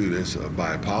going to do this,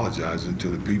 by apologizing to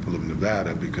the people of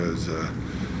Nevada, because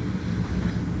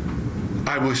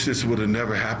I wish this would have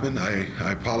never happened. I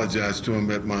apologized to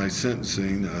them at my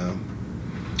sentencing.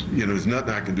 There's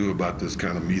nothing I can do about this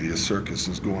kind of media circus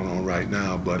that's going on right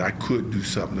now, but I could do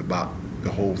something about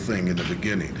the whole thing in the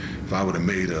beginning. If I would have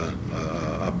made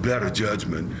a better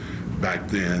judgment back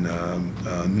then,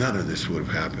 none of this would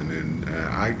have happened. And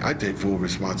I take full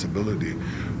responsibility,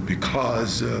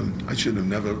 because I should have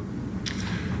never,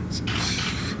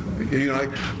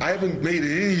 I haven't made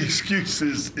any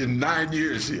excuses in 9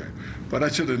 years here, but I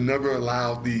should have never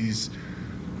allowed these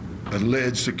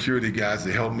alleged security guys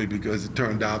to help me, because it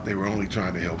turned out they were only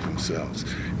trying to help themselves.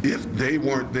 If they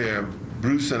weren't there,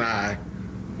 Bruce and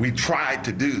we tried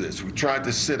to do this. We tried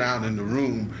to sit down in the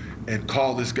room and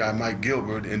call this guy Mike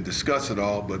Gilbert and discuss it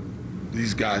all, but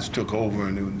these guys took over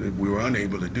and we were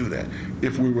unable to do that.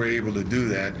 If we were able to do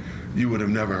that, you would have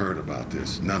never heard about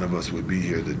this. None of us would be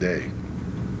here today.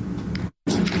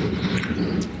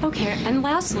 Okay, and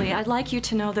lastly, I'd like you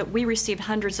to know that we received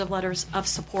hundreds of letters of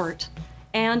support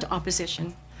and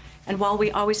opposition. And while we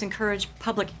always encourage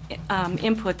public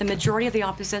input, the majority of the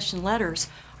opposition letters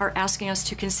are asking us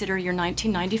to consider your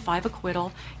 1995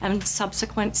 acquittal and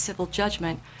subsequent civil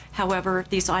judgment. However,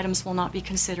 these items will not be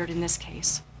considered in this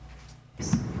case.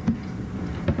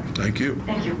 Thank you.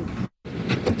 Thank you.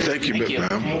 Thank you, Ms.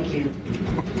 Brown. Thank you.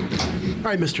 All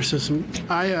right, Mr. Simpson.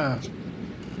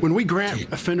 When we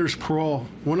grant offenders parole,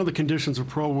 one of the conditions of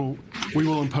parole we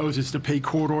will impose is to pay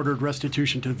court-ordered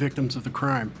restitution to the victims of the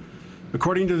crime.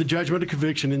 According to the judgment of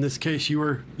conviction, in this case, you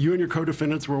and your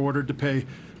co-defendants were ordered to pay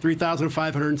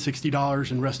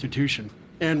 $3,560 in restitution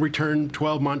and return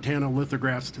 12 Montana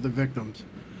lithographs to the victims.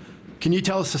 Can you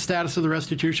tell us the status of the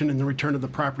restitution and the return of the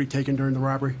property taken during the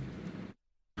robbery?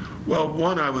 Well,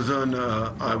 one, I was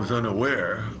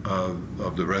unaware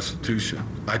of the restitution.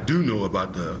 I do know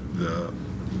about the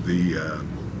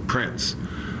prints.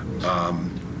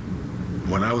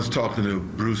 When I was talking to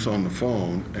Bruce on the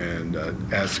phone and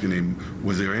asking him,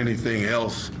 was there anything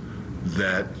else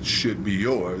that should be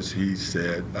yours? He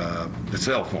said, the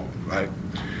cell phone, right?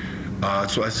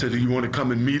 So I said, do you want to come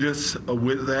and meet us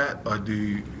with that, or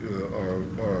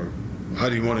or how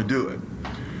do you want to do it?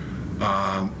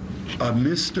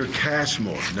 Mr.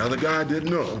 Cashmore, now the guy I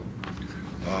didn't know,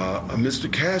 Mr.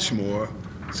 Cashmore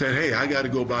said, hey, I got to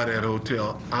go by that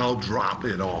hotel. I'll drop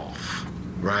it off,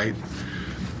 right?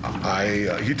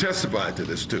 He testified to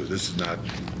this too. This is not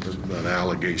an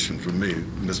allegation from me.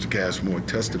 Mr. Cashmore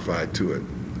testified to it.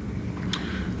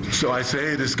 So I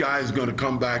say, hey, this guy is going to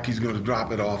come back. He's going to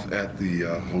drop it off at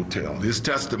the hotel. His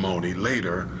testimony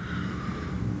later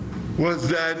was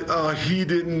that he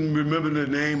didn't remember the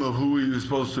name of who he was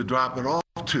supposed to drop it off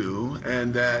to,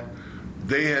 and that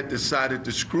they had decided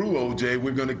to screw OJ.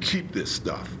 We're going to keep this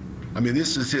stuff. I mean,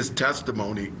 this is his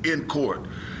testimony in court.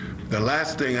 The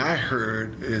last thing I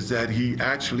heard is that he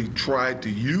actually tried to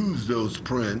use those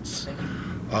prints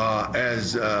I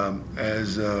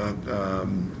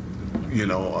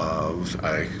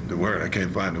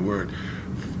can't find the word,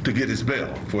 to get his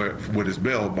bail with his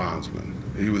bail bondsman.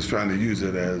 He was trying to use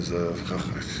it as I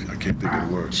can't think of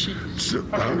the word.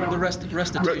 The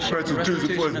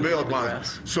restitution for his bail bondsman.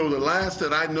 So the last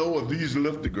that I know of these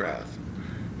lithographs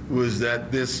was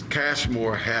that this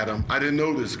Cashmore had them. I didn't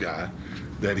know this guy,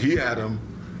 that he had them,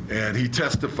 and he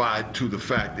testified to the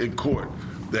fact in court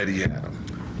that he had them.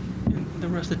 The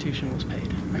restitution was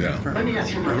paid. Yeah. Let me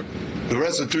ask you. The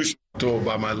restitution was told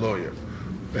by my lawyer.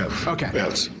 Yes. Okay.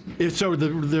 Yes. So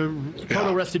the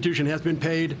total restitution has been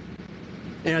paid,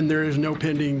 and there is no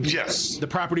pending. Yes. The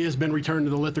property has been returned to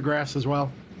the lithographs as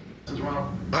well.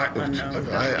 I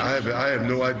have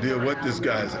no idea what this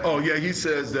guy's. Oh yeah, he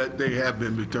says that they have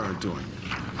been returned to him.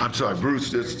 I'm sorry,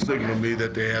 Bruce just signaled me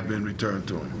that they have been returned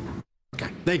to him. Okay.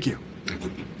 Thank you.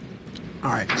 All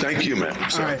right. Thank you, ma'am.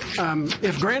 All right.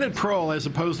 If granted parole as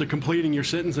opposed to completing your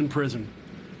sentence in prison,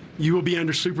 you will be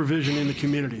under supervision in the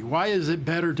community. Why is it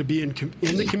better to be in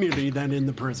the community than in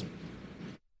the prison?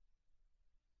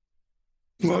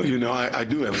 Well, you know, I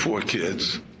do have 4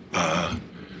 kids.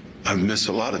 I've missed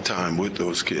a lot of time with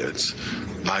those kids.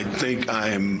 I think I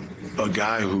am a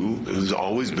guy who has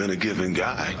always been a giving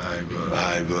guy.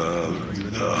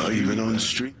 Even on the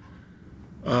street.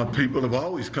 People have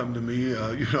always come to me.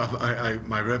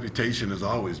 My reputation has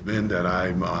always been that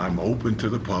I'm open to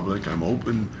the public. I'm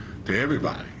open to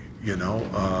everybody. Right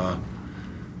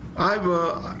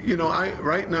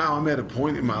now I'm at a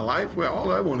point in my life where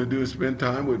all I want to do is spend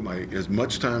time with as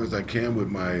much time as I can with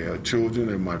my children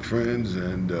and my friends,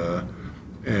 and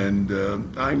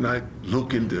I'm not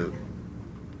looking to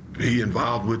be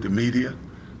involved with the media.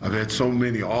 I've had so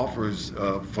many offers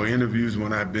for interviews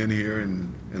when I've been here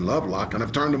in Lovelock, and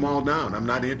I've turned them all down. I'm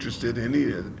not interested in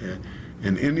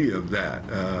any of that.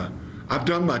 I've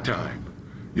done my time.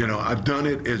 I've done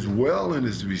it as well and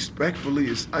as respectfully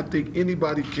as I think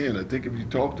anybody can. I think if you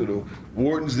talk to the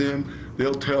wardens,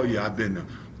 they'll tell you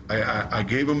I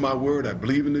gave them my word. I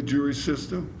believe in the jury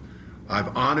system.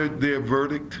 I've honored their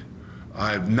verdict.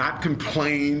 I've not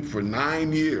complained for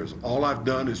 9 years. All I've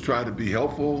done is try to be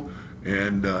helpful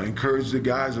and encourage the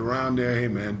guys around there, hey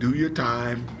man, do your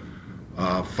time,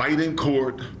 fight in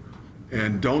court,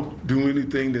 and don't do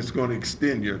anything that's going to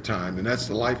extend your time. And that's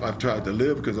the life I've tried to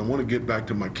live because I want to get back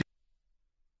to my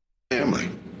family.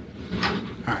 All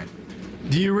right.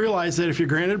 Do you realize that if you're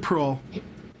granted parole,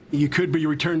 you could be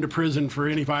returned to prison for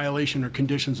any violation or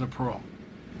conditions of parole?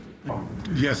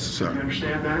 Yes, sir. You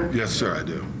understand that? Yes, sir, I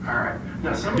do. All right.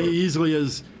 Now, be easily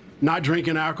as not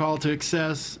drinking alcohol to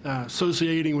excess,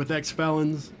 associating with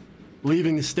ex-felons,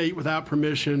 leaving the state without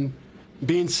permission,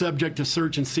 being subject to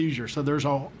search and seizure. So there's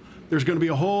a there's going to be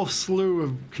a whole slew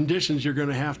of conditions you're going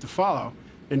to have to follow.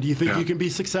 And do you think you can be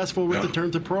successful with the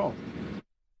terms of parole?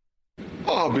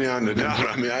 Oh, beyond a doubt.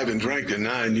 I mean, I haven't drank in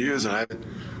 9 years, and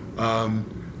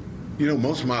you know,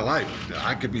 most of my life,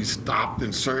 I could be stopped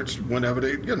and searched whenever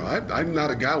they, you know, I'm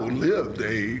not a guy who lived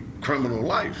a criminal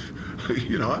life.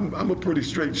 You know, I'm a pretty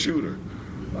straight shooter.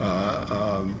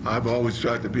 I've always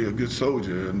tried to be a good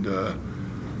soldier, and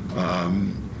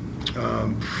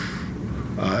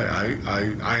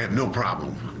I had no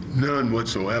problem, none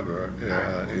whatsoever,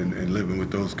 in living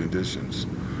with those conditions.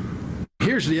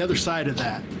 Here's the other side of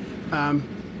that.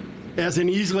 As an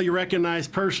easily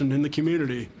recognized person in the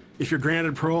community, if you're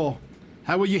granted parole,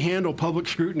 how will you handle public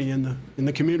scrutiny in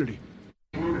the community?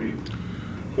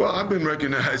 Well, I've been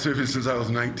recognized ever since I was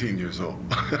 19 years old.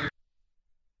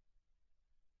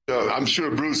 I'm sure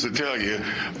Bruce will tell you,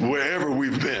 wherever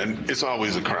we've been, it's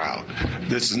always a crowd.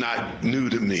 This is not new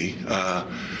to me.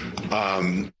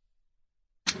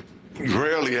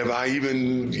 Rarely have I,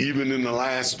 even in the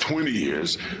last 20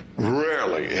 years,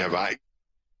 rarely have I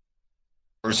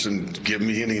person give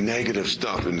me any negative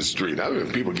stuff in the street. I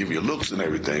mean, people give you looks and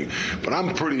everything, but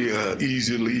I'm pretty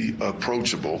easily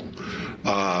approachable.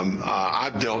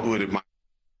 I've dealt with it.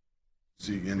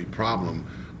 See any problem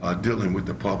dealing with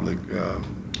the public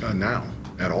now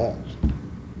at all.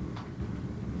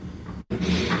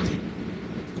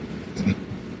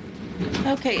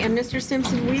 Okay, and Mr.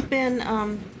 Simpson, we've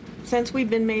been, since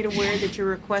we've been made aware that you're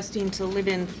requesting to live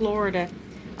in Florida,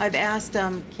 I've asked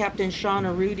Captain Sean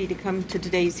Arudi to come to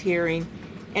today's hearing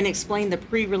and explain the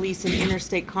pre-release and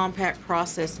interstate compact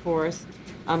process for us.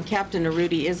 Captain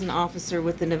Arudi is an officer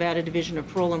with the Nevada Division of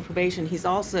Parole and Probation. He's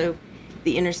also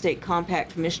the Interstate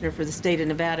Compact Commissioner for the state of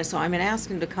Nevada, so I'm going to ask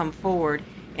him to come forward.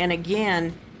 And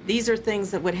again, these are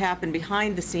things that would happen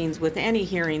behind the scenes with any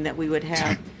hearing that we would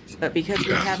have, but because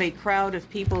we have a crowd of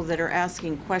people that are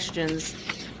asking questions,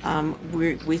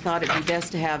 we thought it'd be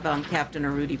best to have Captain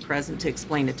Arudi present to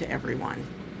explain it to everyone.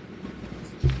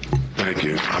 Thank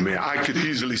you. I mean, I could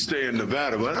easily stay in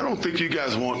Nevada, but I don't think you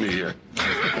guys want me here.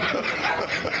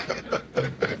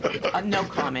 No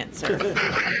comment, sir.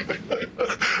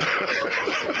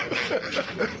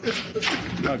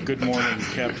 Good morning,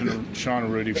 Captain Sean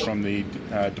Arudi from the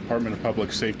Department of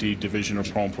Public Safety, Division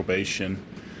of Parole and Probation.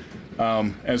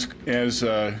 As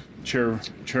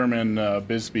Chairman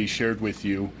Bisbee shared with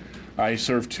you, I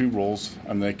serve two roles.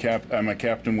 I'm a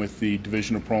captain with the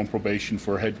Division of Parole and Probation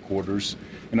for headquarters,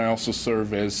 and I also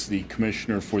serve as the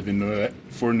commissioner for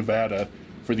Nevada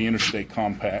for the Interstate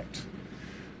Compact.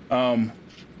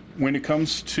 When it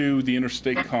comes to the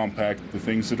Interstate Compact, the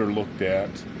things that are looked at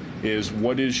is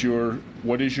what is your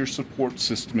support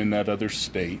system in that other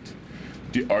state?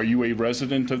 Are you a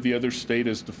resident of the other state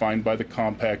as defined by the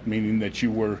compact, meaning that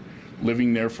you were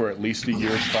living there for at least a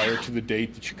year prior to the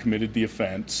date that you committed the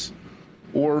offense?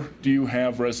 Or do you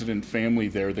have resident family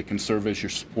there that can serve as your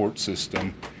support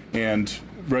system? And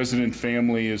resident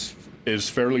family is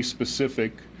fairly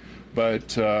specific,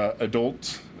 but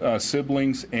adult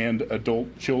siblings and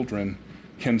adult children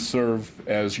can serve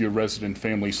as your resident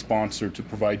family sponsor to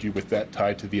provide you with that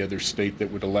tie to the other state that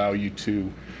would allow you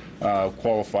to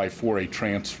qualify for a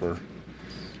transfer.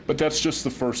 But that's just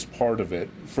the first part of it.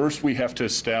 First, we have to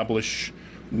establish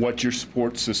what your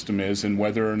support system is and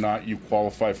whether or not you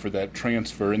qualify for that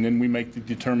transfer, and then we make the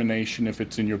determination if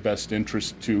it's in your best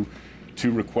interest to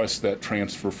request that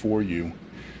transfer for you.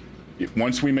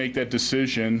 Once we make that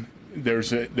decision,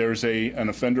 there's an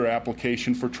offender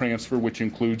application for transfer, which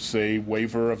includes a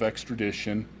waiver of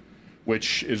extradition,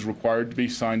 which is required to be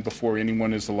signed before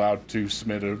anyone is allowed to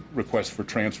submit a request for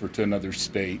transfer to another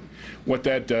state. What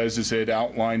that does is it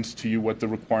outlines to you what the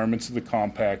requirements of the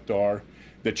compact are,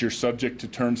 that you're subject to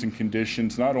terms and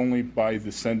conditions not only by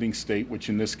the sending state, which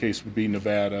in this case would be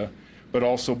Nevada, but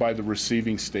also by the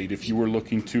receiving state. If you were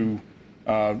looking to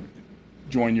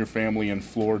join your family in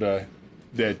Florida,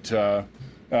 that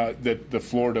the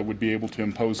Florida would be able to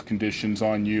impose conditions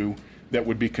on you that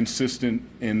would be consistent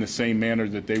in the same manner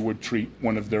that they would treat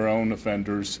one of their own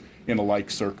offenders in a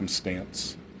like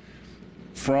circumstance.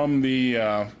 From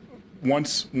the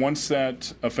once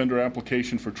that offender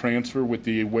application for transfer with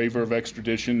the waiver of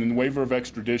extradition, and the waiver of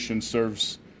extradition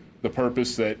serves the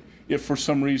purpose that if for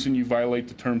some reason you violate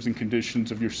the terms and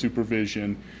conditions of your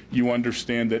supervision, you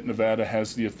understand that Nevada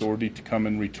has the authority to come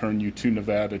and return you to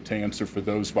Nevada to answer for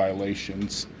those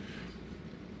violations.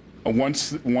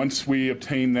 Once we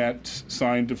obtain that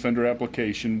signed offender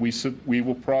application, we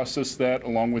will process that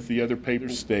along with the other paper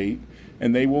state,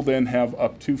 and they will then have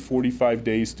up to 45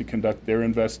 days to conduct their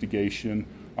investigation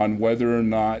on whether or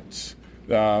not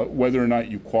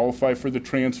you qualify for the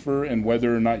transfer and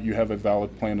whether or not you have a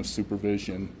valid plan of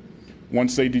supervision.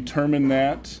 Once they determine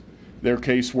that, their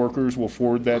caseworkers will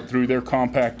forward that through their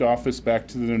compact office back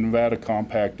to the Nevada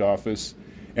compact office.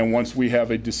 And once we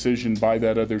have a decision by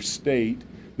that other state,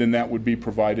 then that would be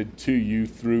provided to you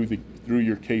through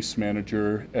your case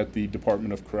manager at the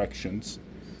Department of Corrections.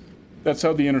 That's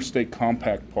how the interstate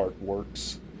compact part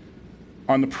works.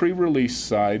 On the pre-release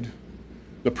side,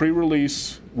 the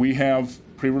pre-release, we have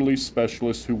pre-release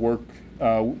specialists who work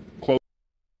closely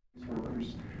with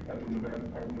workers at the Nevada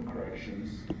Department of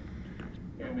Corrections,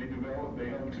 and they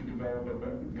help to develop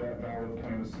that valid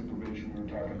plan of supervision. We were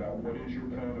talking about what is your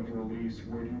plan of release,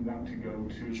 where do you want to go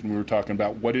to? We were talking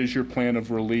about what is your plan of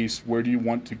release, where do you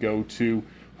want to go to,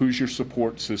 who's your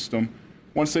support system.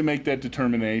 Once they make that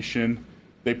determination,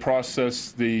 they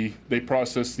process the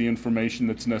information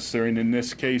that's necessary, and in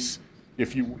this case, our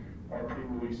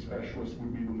pre-release specialists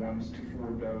would be the ones to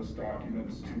forward those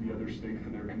documents to the other state for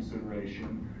their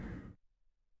consideration.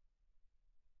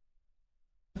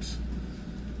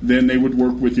 Then they would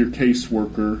work with your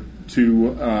caseworker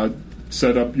to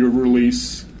set up your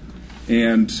release,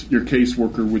 and your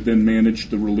caseworker would then manage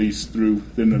the release through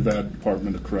the Nevada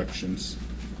Department of Corrections.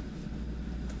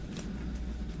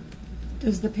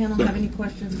 Does the panel have any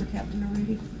questions for Captain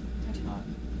O'Reilly?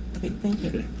 Okay, thank you.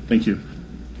 Okay, thank you.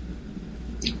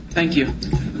 Thank you.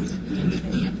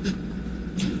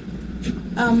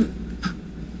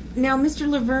 Now, Mr.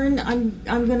 Laverne, I'm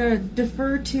going to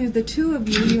defer to the two of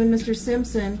you and Mr.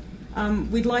 Simpson.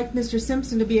 We'd like Mr.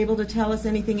 Simpson to be able to tell us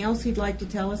anything else he'd like to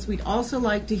tell us. We'd also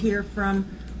like to hear from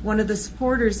one of the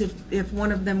supporters if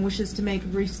one of them wishes to make a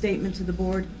brief statement to the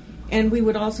board. And we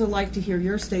would also like to hear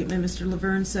your statement, Mr.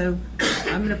 Laverne. So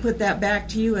I'm going to put that back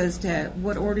to you as to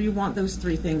what order you want those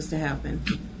three things to happen.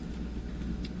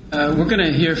 We're going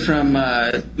to hear from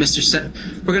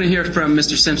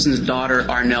Mr. Simpson's daughter,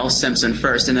 Arnell Simpson,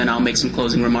 first, and then I'll make some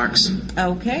closing remarks.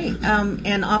 Okay.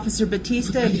 And Officer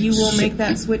Batista, if you will make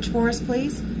that switch for us,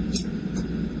 please.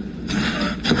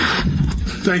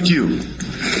 Thank you.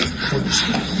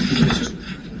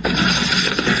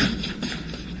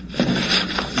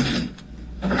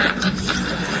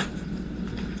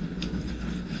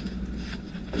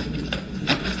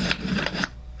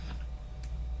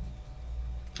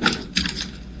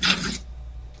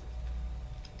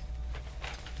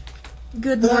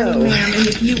 Good morning, ma'am. And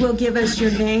if you will give us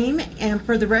your name and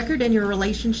for the record and your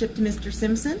relationship to Mr.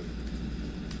 Simpson.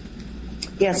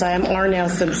 Yes, I am Arnell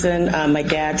Simpson, my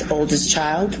dad's oldest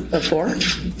child of 4.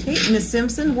 Okay, Ms.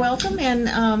 Simpson, welcome,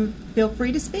 and feel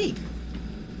free to speak.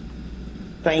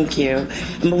 Thank you.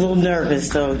 I'm a little nervous,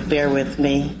 so bear with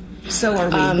me. So are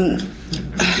we.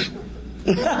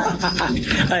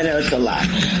 I know it's a lot.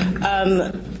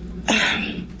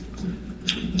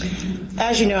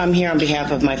 As you know, I'm here on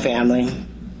behalf of my family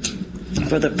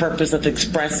for the purpose of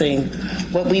expressing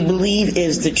what we believe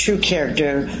is the true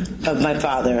character of my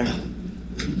father.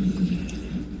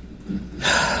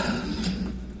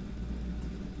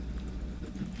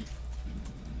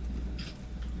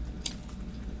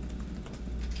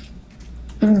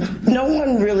 No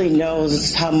one really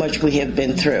knows how much we have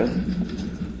been through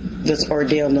this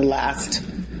ordeal in the last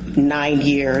 9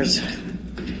 years.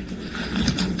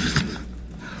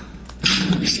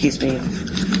 Excuse me.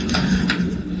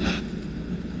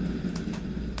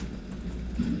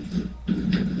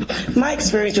 My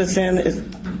experience with him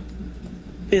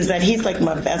is that he's like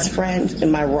my best friend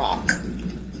and my rock.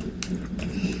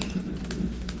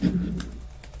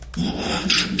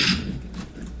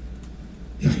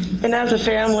 And as a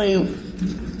family,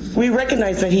 we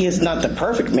recognize that he is not the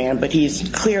perfect man, but he's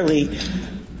clearly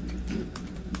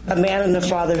a man and a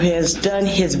father who has done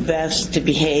his best to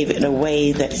behave in a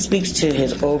way that speaks to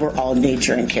his overall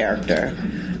nature and character,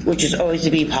 which is always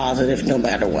to be positive no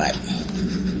matter what.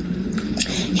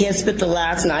 He has spent the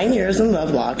last 9 years in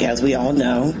Lovelock, as we all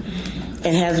know,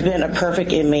 and has been a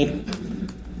perfect inmate,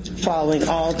 following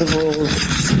all the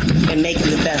rules and making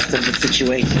the best of the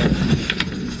situation,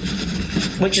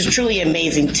 which is truly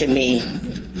amazing to me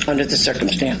under the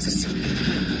circumstances.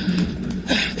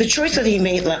 The choice that he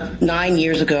made 9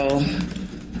 years ago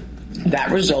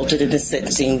that resulted in the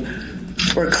sentencing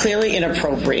were clearly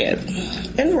inappropriate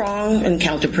and wrong and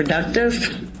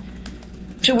counterproductive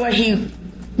to what he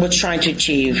was trying to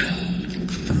achieve.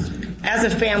 As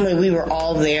a family, we were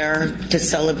all there to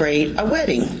celebrate a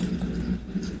wedding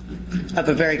of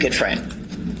a very good friend.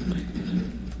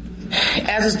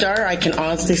 As his daughter, I can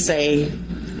honestly say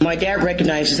my dad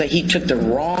recognizes that he took the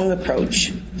wrong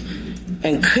approach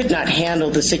and could not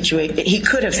handle the situation. He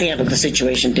could have handled the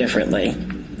situation differently.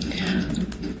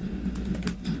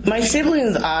 My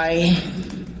siblings, I,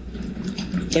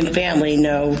 and family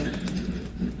know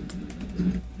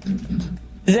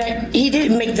that he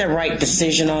didn't make the right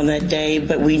decision on that day,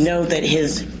 but we know that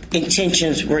his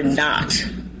intentions were not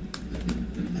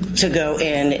to go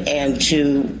in and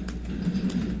to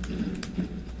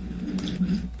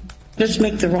just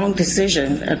make the wrong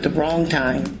decision at the wrong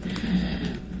time.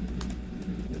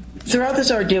 Throughout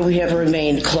this ordeal, we have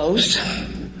remained close.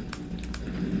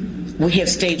 We have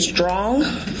stayed strong.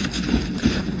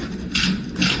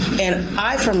 And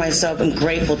I, for myself, am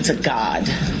grateful to God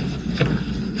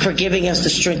for giving us the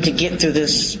strength to get through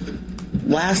this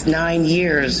last 9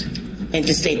 years and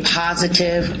to stay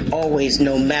positive always,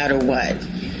 no matter what.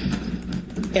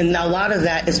 And a lot of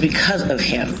that is because of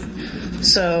him.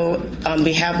 So on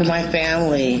behalf of my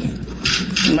family,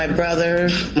 my brother,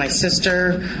 my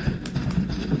sister,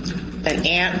 an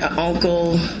aunt, an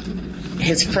uncle,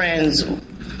 his friends,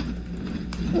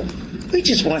 we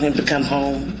just want him to come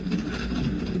home.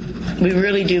 We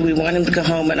really do. We want him to come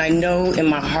home. And I know in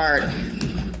my heart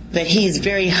that he's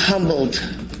very humbled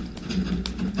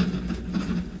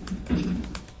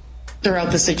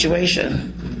throughout the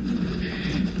situation.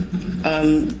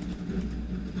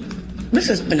 This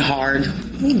has been hard.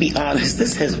 Let me be honest.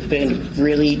 This has been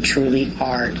really, truly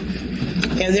hard.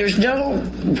 And there's no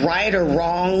right or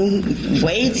wrong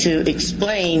way to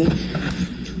explain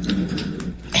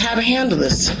how to handle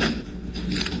this.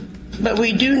 But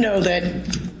we do know that,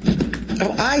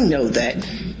 I know that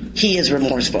he is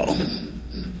remorseful.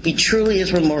 He truly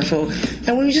is remorseful.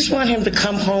 And we just want him to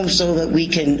come home so that we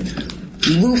can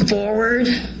move forward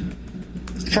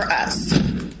for us,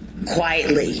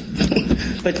 quietly,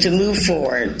 but to move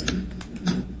forward.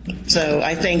 So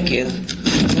I thank you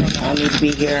for allowing me to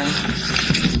be here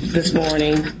this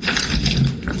morning.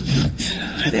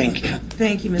 I thank you.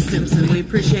 Thank you, Ms. Simpson. We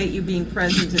appreciate you being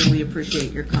present, and we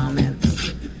appreciate your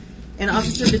comments. And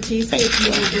Officer Batista, if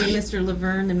you will bring Mr.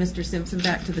 Laverne and Mr. Simpson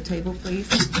back to the table, please.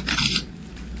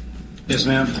 Yes,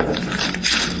 ma'am.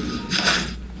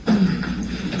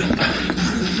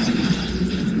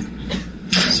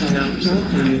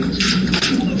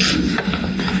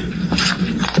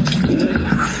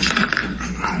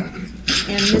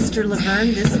 And Mr.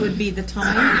 Laverne, this would be the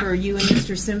time for you and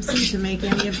Mr. Simpson to make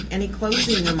any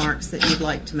closing remarks that you'd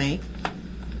like to make.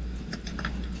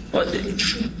 Well,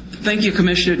 thank you,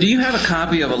 Commissioner. Do you have a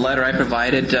copy of a letter I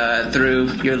provided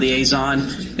through your liaison?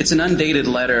 It's an undated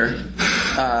letter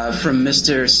from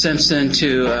Mr. Simpson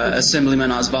to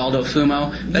Assemblyman Osvaldo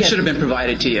Fumo. That should have been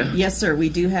provided to you. Yes, sir. We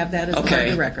do have that as part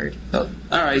of the record. Oh,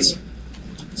 all right.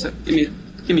 So give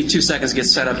me 2 seconds to get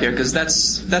set up here, because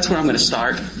that's where I'm going to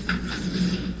start.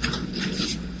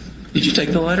 Did you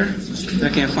take the letter? I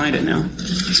can't find it now.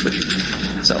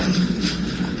 So.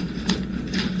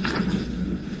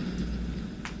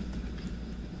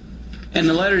 And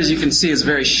the letter, as you can see, is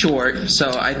very short,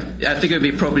 so I think it would be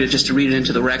appropriate just to read it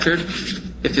into the record,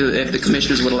 if the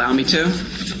commissioners would allow me to.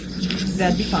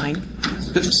 That'd be fine.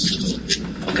 Oops.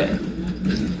 Okay.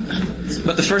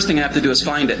 But the first thing I have to do is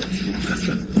find it.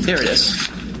 Here it is.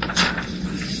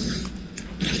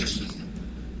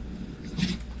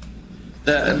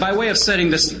 By way of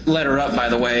setting this letter up, by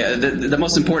the way, the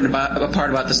most important part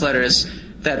about this letter is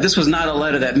that this was not a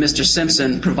letter that Mr.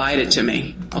 Simpson provided to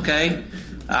me, okay?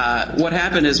 What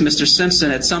happened is Mr.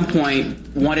 Simpson at some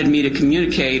point wanted me to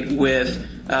communicate with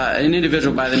an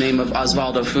individual by the name of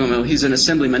Osvaldo Fumo. He's an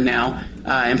assemblyman now,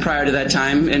 and prior to that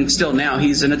time, and still now,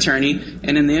 he's an attorney.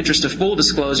 And in the interest of full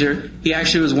disclosure, he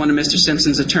actually was one of Mr.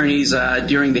 Simpson's attorneys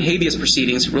during the habeas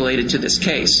proceedings related to this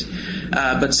case.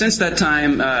 But since that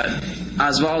time,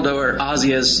 Osvaldo, or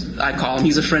Ozzy as I call him,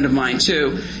 he's a friend of mine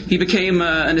too, he became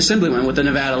an assemblyman with the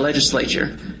Nevada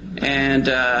legislature. And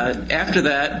after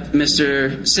that,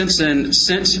 Mr. Simpson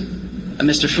sent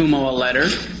Mr. Fumo a letter,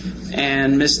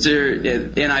 and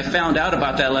I found out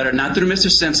about that letter not through Mr.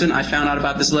 Simpson. I found out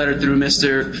about this letter through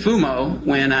Mr. Fumo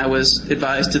when I was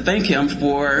advised to thank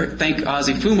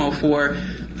Ozzy Fumo for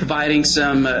providing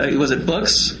some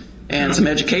books and some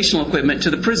educational equipment to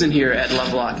the prison here at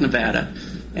Lovelock, Nevada.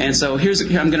 And so here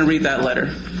I'm going to read that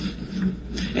letter.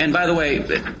 And by the way,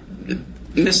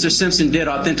 Mr. Simpson did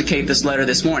authenticate this letter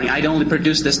this morning. I'd only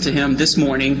produced this to him this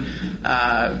morning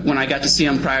when I got to see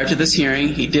him prior to this hearing.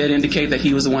 He did indicate that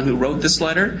he was the one who wrote this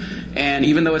letter. And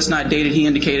even though it's not dated, he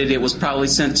indicated it was probably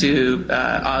sent to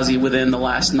Ozzy within the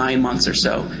last 9 months or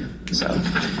so.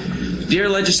 Dear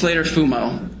Legislator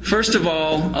Fumo, first of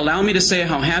all, allow me to say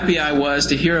how happy I was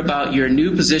to hear about your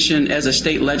new position as a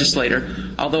state legislator,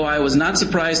 although I was not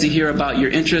surprised to hear about your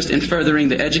interest in furthering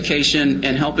the education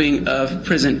and helping of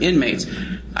prison inmates.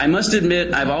 I must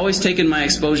admit, I've always taken my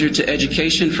exposure to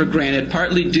education for granted,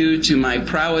 partly due to my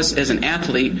prowess as an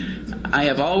athlete. I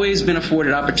have always been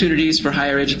afforded opportunities for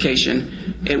higher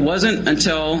education. It wasn't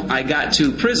until I got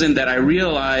to prison that I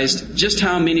realized just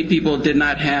how many people did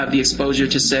not have the exposure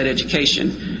to said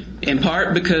education, in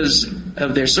part because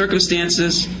of their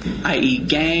circumstances, i.e.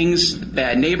 gangs,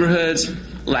 bad neighborhoods,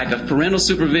 lack of parental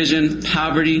supervision,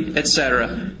 poverty,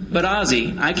 etc. But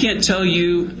Ozzie, I can't tell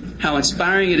you how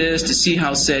inspiring it is to see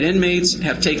how said inmates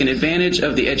have taken advantage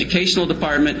of the educational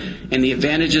department and the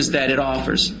advantages that it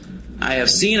offers. I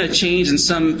have seen a change in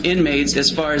some inmates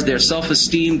as far as their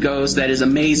self-esteem goes that is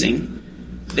amazing.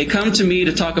 They come to me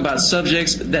to talk about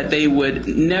subjects that they would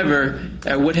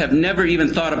have never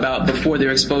even thought about before their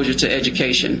exposure to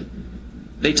education.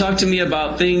 They talk to me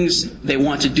about things they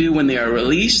want to do when they are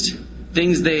released,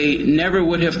 things they never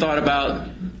would have thought about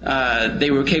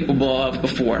they were capable of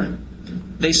before.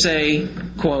 They say,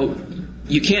 quote,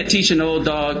 "You can't teach an old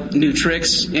dog new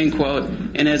tricks," end quote,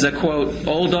 and as a, quote,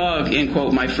 "old dog," end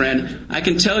quote, my friend, I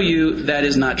can tell you that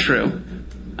is not true.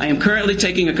 I am currently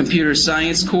taking a computer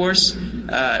science course,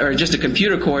 or just a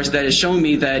computer course that has shown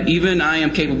me that even I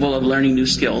am capable of learning new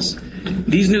skills.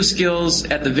 These new skills,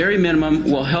 at the very minimum,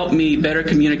 will help me better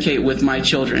communicate with my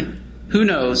children. Who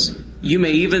knows, you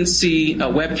may even see a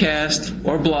webcast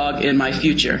or blog in my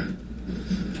future.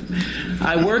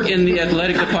 I work in the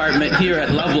athletic department here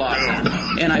at Lovelock,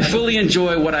 and I fully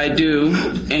enjoy what I do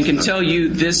and can tell you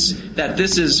that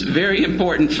this is very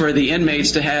important for the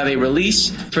inmates to have a release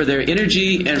for their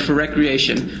energy and for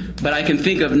recreation. But I can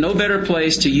think of no better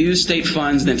place to use state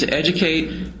funds than to educate,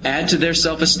 add to their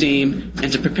self-esteem,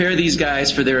 and to prepare these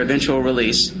guys for their eventual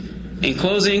release. In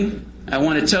closing, I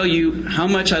want to tell you how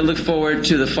much I look forward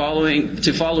to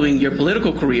following your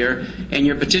political career and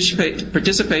your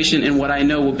participation in what I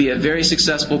know will be a very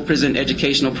successful prison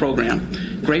educational program.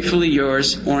 Gratefully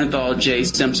yours, Orenthal J.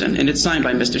 Simpson. And it's signed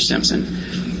by Mr. Simpson.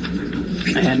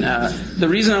 And the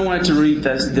reason I wanted to read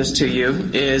this to you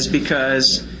is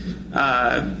because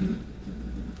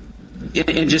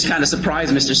and just kind of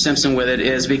surprise Mr. Simpson with it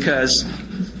is because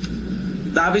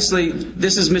obviously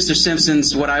this is Mr.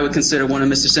 Simpson's, what I would consider one of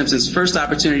Mr. Simpson's first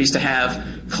opportunities to have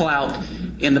clout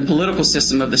in the political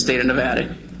system of the state of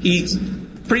Nevada. He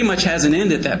pretty much has an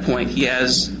end at that point. He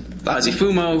has Ozzie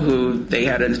Fumo, who they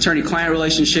had an attorney-client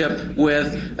relationship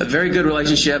with, a very good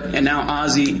relationship, and now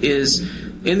Ozzie is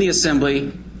in the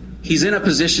assembly. He's in a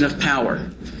position of power.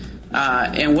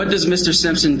 And what does Mr.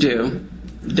 Simpson do?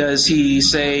 Does he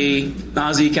say,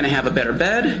 "Ozzie, can I have a better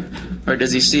bed?" Or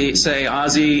does he say,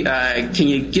 "Ozzie, can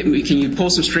you pull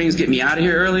some strings, get me out of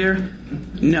here earlier?"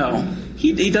 No,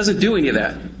 he doesn't do any of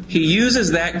that. He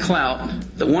uses that clout.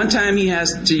 The one time he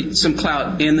has some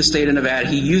clout in the state of Nevada,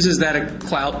 he uses that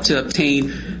clout to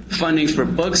obtain funding for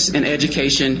books and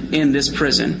education in this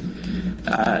prison.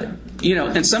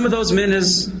 And some of those men,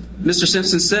 as Mr.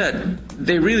 Simpson said,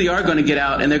 they really are going to get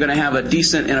out and they're going to have a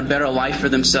decent and a better life for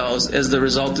themselves as the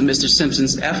result of Mr.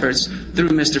 Simpson's efforts through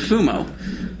Mr. Fumo.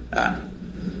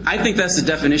 I think that's the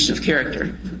definition of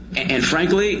character. And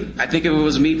frankly, I think if it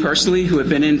was me personally who had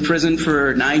been in prison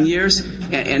for 9 years,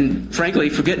 and frankly,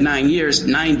 forget 9 years,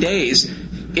 9 days,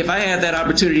 if I had that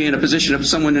opportunity in a position of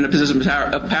someone in a position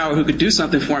of power who could do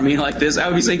something for me like this, I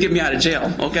would be saying, "Get me out of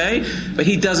jail," okay? But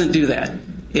he doesn't do that.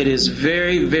 It is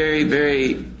very, very,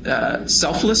 very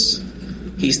selfless.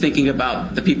 He's thinking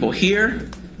about the people here,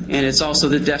 and it's also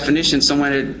the definition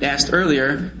someone had asked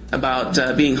earlier about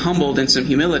being humbled and some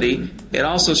humility. It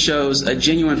also shows a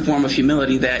genuine form of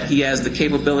humility that he has the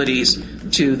capabilities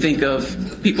to think of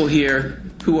people here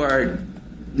who are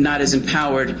not as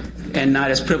empowered and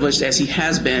not as privileged as he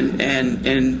has been,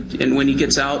 and when he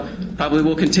gets out, probably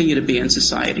will continue to be in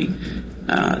society.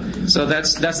 So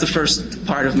that's the first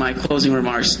part of my closing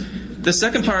remarks. The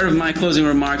second part of my closing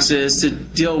remarks is to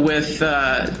deal with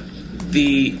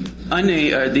the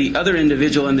other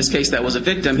individual in this case that was a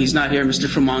victim. He's not here. Mr.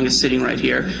 Framong is sitting right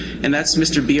here, and that's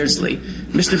Mr. Beardsley.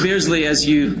 Mr. Beardsley, as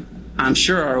you, I'm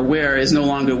sure, are aware, is no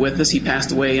longer with us. He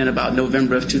passed away in about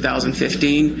November of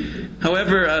 2015.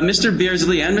 However, Mr.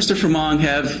 Beardsley and Mr. Framong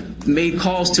have made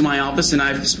calls to my office, and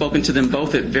I've spoken to them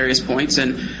both at various points.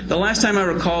 And the last time I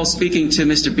recall speaking to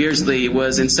Mr. Beardsley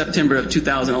was in September of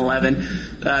 2011.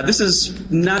 This is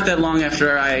not that long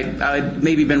after I'd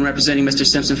maybe been representing Mr.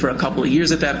 Simpson for a couple of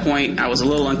years at that point. I was a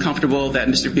little uncomfortable that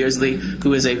Mr. Beardsley,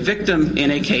 who is a victim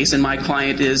in a case, and my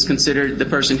client is considered the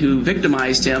person who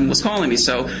victimized him, was calling me.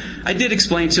 So I did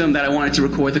explain to him that I wanted to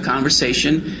record the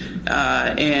conversation,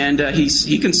 and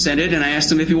he consented, and I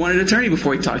asked him if he wanted an attorney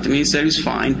before he talked to me. He said he was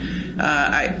fine.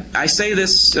 I say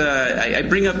this, I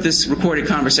bring up this recorded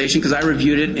conversation because I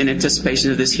reviewed it in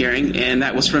anticipation of this hearing, and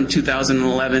that was from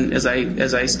 2011, as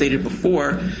I stated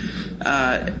before.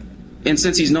 And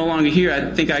since he's no longer here,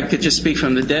 I think I could just speak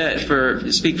from the dead,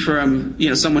 speak from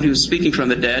someone who's speaking from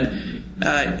the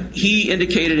dead. He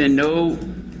indicated in no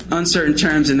uncertain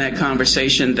terms in that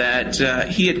conversation that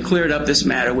he had cleared up this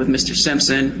matter with Mr.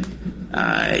 Simpson.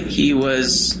 He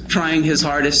was trying his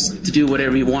hardest to do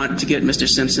whatever he wanted to get Mr.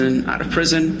 Simpson out of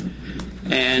prison,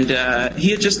 and they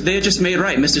had just made it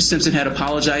right. Mr. Simpson had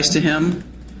apologized to him.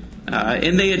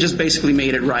 And they had just basically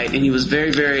made it right. And he was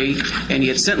and he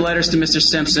had sent letters to Mr.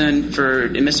 Simpson and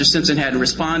Mr. Simpson hadn't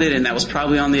responded, and that was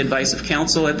probably on the advice of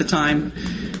counsel at the time.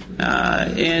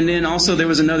 And then also there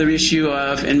was another issue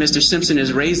and Mr. Simpson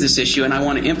has raised this issue, and I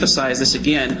want to emphasize this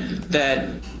again, that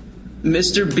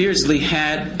Mr. Beardsley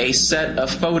had a set of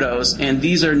photos, and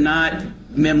these are not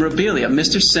memorabilia.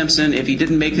 Mr. Simpson, if he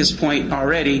didn't make his point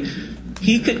already,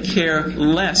 he could care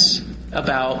less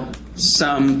about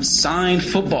some signed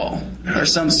football or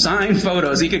some signed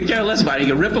photos. He could care less about it.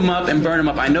 He could rip them up and burn them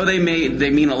up. I know they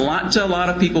mean a lot to a lot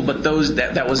of people, but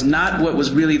that was not what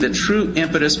was really the true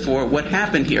impetus for what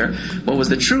happened here. What was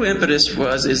the true impetus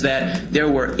is that there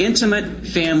were intimate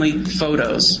family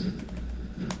photos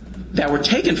that were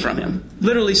taken from him,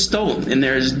 literally stolen. And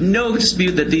there is no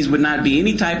dispute that these would not be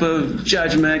any type of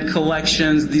judgment,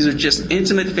 collections. These are just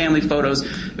intimate family photos.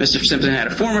 Mr. Simpson had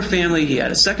a former family. He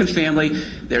had a second family.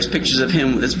 There's pictures of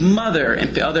him with his mother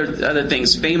and other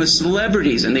things, famous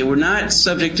celebrities, and they were not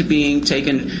subject to being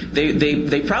taken.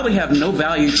 They probably have no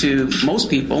value to most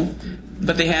people,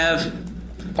 but they have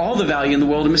all the value in the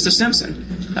world of Mr. Simpson.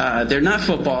 They're not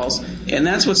footballs, and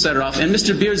that's what set it off. And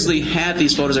Mr. Beardsley had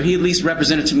these photos, or he at least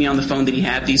represented to me on the phone that he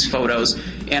had these photos,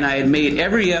 and I had made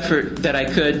every effort that I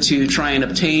could to try and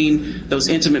obtain those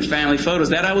intimate family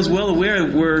photos that I was well aware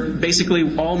were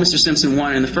basically all Mr. Simpson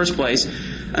wanted in the first place.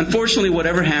 Unfortunately,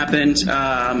 whatever happened,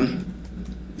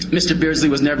 Mr. Beardsley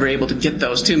was never able to get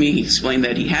those to me. He explained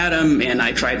that he had them, and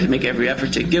I tried to make every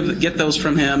effort to get those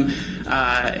from him.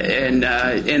 And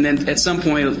then at some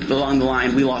point along the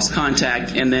line, we lost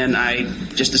contact, and then I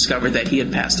just discovered that he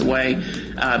had passed away.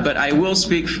 But I will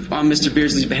speak on Mr.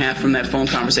 Beardsley's behalf from that phone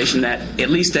conversation that at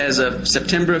least as of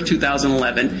September of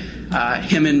 2011,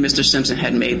 him and Mr. Simpson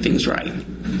had made things right.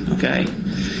 Okay?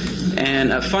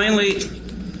 And finally,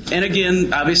 and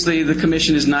again, obviously the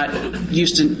commission is not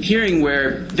used to hearing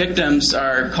where victims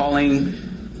are calling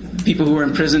people who are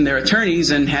in prison their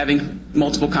attorneys and having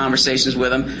multiple conversations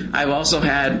with them. I've also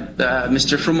had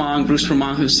Mr. Fremont, Bruce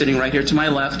Fremont, who's sitting right here to my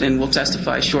left and will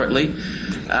testify shortly.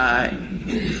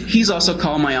 He's also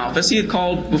called my office. He had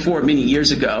called before many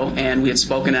years ago, and we had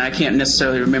spoken, and I can't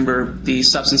necessarily remember the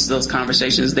substance of those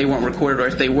conversations. They weren't recorded, or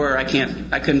if they were, I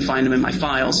couldn't find them in my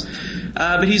files.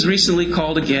 But he's recently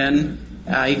called again.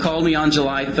 He called me on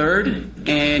July 3rd,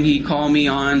 and he called me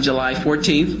on July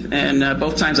 14th, and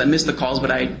both times I missed the calls,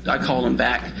 but I called him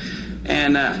back.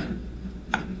 And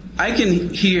I can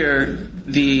hear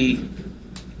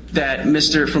that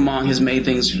Mr. Fremont has made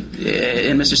things,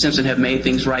 and Mr. Simpson have made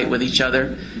things right with each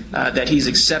other, that he's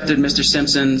accepted Mr.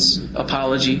 Simpson's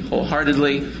apology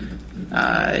wholeheartedly.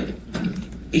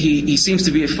 He seems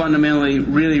to be a fundamentally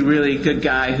really, really good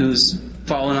guy who's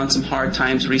fallen on some hard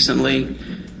times recently.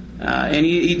 And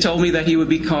he told me that he would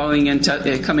be coming in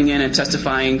and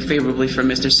testifying favorably for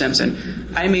Mr. Simpson.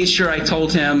 I made sure I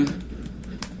told him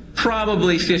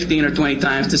probably 15 or 20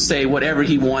 times to say whatever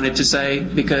he wanted to say,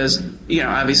 because,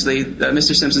 obviously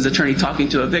Mr. Simpson's attorney talking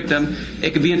to a victim,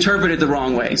 it could be interpreted the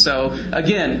wrong way. So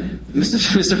again,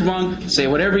 Mr. Fremont, say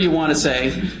whatever you want to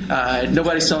say.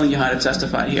 Nobody's telling you how to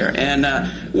testify here. And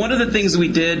one of the things we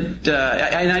did,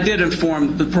 and I did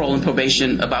inform the parole and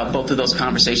probation about both of those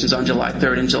conversations on July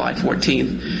 3rd and July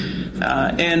 14th.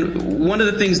 And one of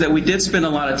the things that we did spend a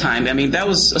lot of time, that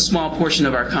was a small portion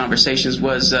of our conversations,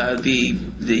 was the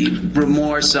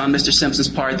remorse on Mr. Simpson's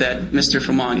part that Mr.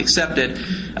 Fremont accepted.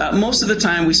 Most of the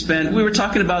time we were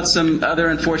talking about some other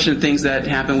unfortunate things that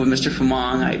happened with Mr.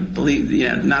 Fremont. I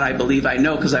believe, I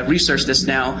know because I've researched this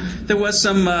now. There was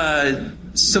some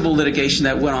civil litigation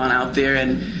that went on out there,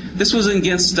 and this was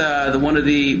against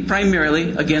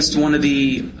primarily against one of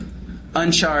the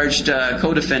uncharged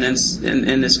co-defendants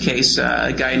in this case,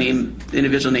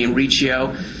 individual named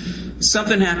Riccio.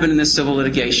 Something happened in this civil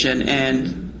litigation,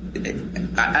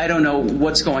 and I don't know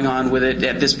what's going on with it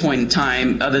at this point in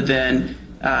time, other than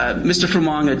Mr.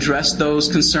 Fremont addressed those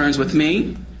concerns with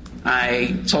me.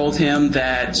 I told him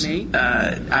that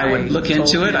I would look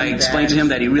into it. I explained to him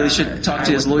that he really should talk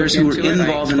to his lawyers who were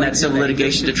involved in that civil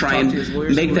litigation to try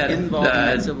and make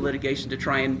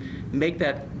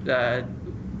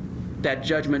that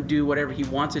judgment do whatever he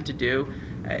wants it to do.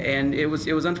 And it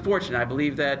was unfortunate. I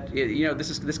believe that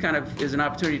this kind of is an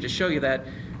opportunity to show you that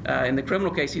In the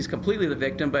criminal case, he's completely the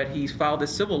victim, but he filed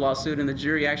this civil lawsuit, and the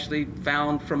jury actually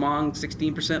found Furlong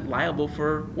 16% liable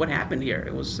for what happened here.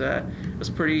 It was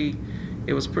pretty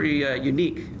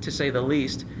unique, to say the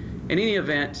least. In any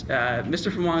event,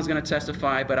 Mr. Furlong is going to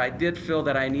testify, but I did feel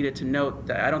that I needed to note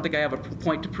that I don't think I have a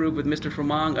point to prove with Mr.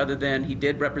 Furlong other than he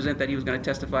did represent that he was going to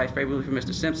testify favorably for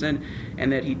Mr. Simpson,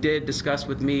 and that he did discuss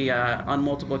with me on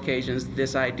multiple occasions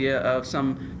this idea of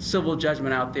some civil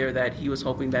judgment out there that he was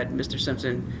hoping that Mr.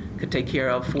 Simpson could take care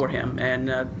of for him. And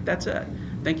that's it.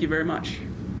 Thank you very much.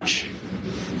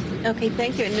 Okay,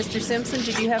 thank you. And Mr. Simpson,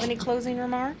 did you have any closing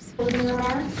remarks?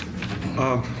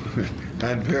 I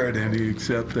hadn't heard any,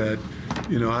 except that,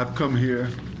 I've come here,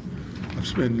 I've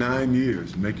spent 9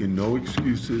 years making no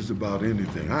excuses about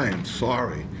anything. I am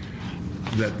sorry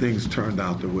that things turned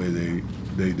out the way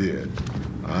they did.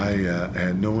 I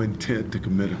had no intent to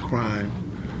commit a crime.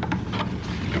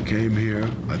 I came here,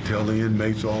 I tell the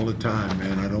inmates all the time,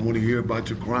 man, I don't want to hear about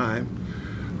your crime.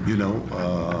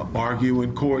 Argue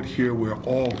in court here, we're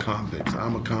all convicts.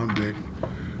 I'm a convict.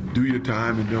 Do your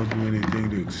time and don't do anything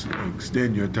to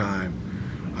extend your time.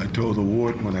 I told the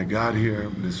warden when I got here,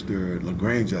 Mr.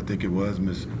 LaGrange, I think it was,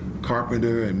 Ms.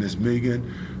 Carpenter and Ms.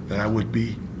 Megan, that I would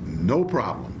be no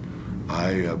problem.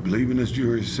 I believe in this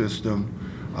jury system.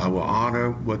 I will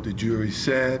honor what the jury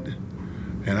said,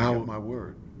 and I will my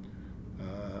word.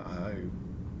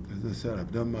 As I said,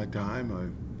 I've done my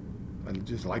time. I'd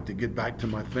just like to get back to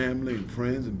my family and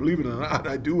friends, and believe it or not,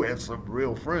 I do have some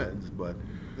real friends, but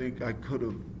I think I could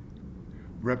have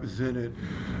represented,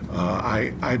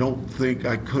 I don't think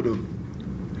I could have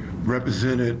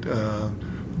represented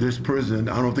this prison.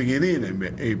 I don't think any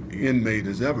inmate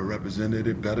has ever represented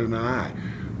it better than I.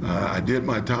 I did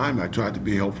my time. I tried to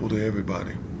be helpful to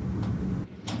everybody.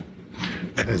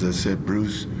 As I said,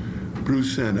 Bruce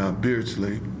and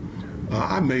Beardsley,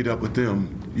 I made up with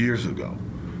them years ago,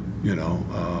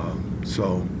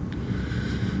 so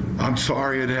I'm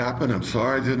sorry it happened. I'm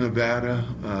sorry to Nevada.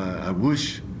 I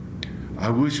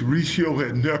wish Riccio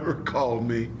had never called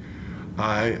me.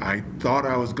 I thought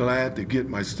I was glad to get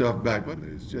my stuff back, but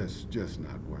it's just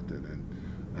not worth it,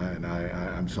 and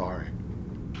I'm sorry.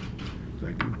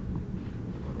 Thank you.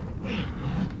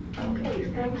 Okay,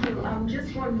 thank you.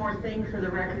 Just one more thing for the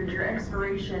record. Your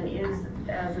expiration is,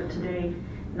 as of today,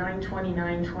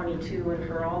 9/29/22, and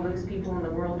for all those people in the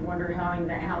world wonder how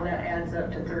that adds up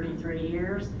to 33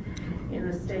 years in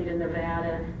the state of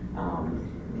Nevada.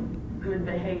 Good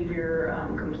behavior,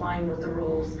 complying with the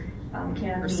rules,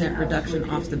 can be reduction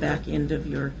off the back end of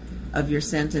your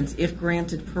sentence. If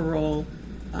granted parole,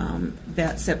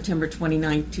 that September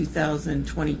 29,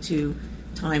 2022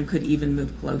 time could even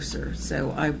move closer.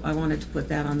 So I wanted to put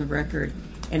that on the record.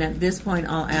 And at this point,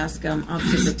 I'll ask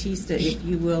Officer Batista if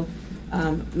you will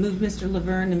move Mr.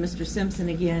 Laverne and Mr. Simpson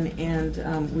again,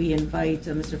 and we invite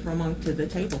Mr. Furlong to the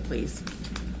table, please.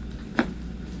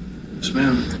 Yes,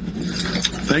 ma'am.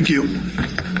 Thank you.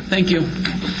 Thank you.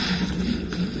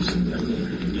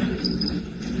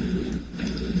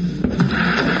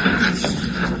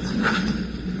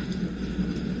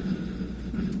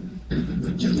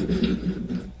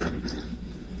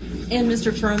 And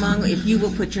Mr. Furlong, if you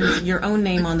will put your own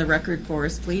name on the record for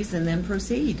us, please, and then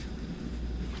proceed.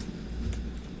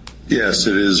 Yes,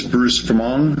 it is Bruce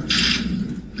Furlong,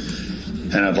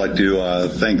 and I'd like to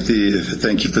thank you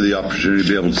for the opportunity to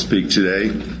be able to speak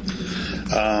today.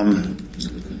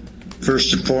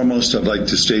 First and foremost, I'd like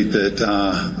to state that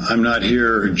I'm not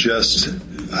here just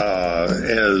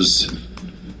as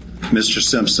Mr.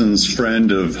 Simpson's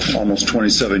friend of almost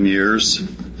 27 years,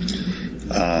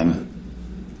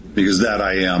 because that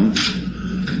I am,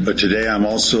 but today I'm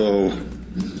also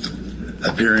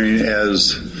appearing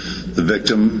as the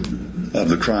victim of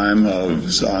the crime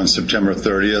on September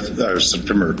 30th or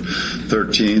September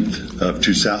 13th of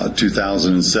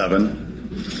 2007.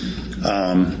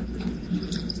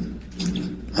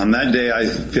 On that day, I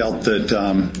felt that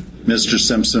Mr.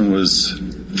 Simpson was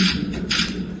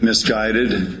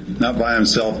misguided, not by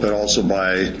himself, but also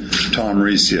by Tom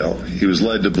Riccio. He was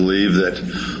led to believe that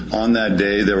on that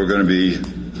day there were going to be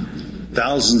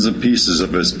thousands of pieces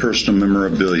of his personal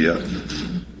memorabilia,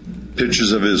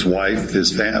 pictures of his wife,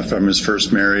 from his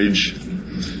first marriage,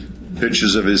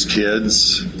 pictures of his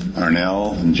kids,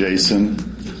 Arnell and Jason,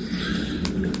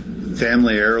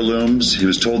 family heirlooms. He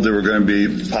was told there were going to be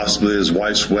possibly his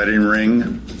wife's wedding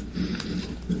ring,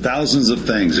 thousands of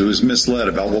things. He was misled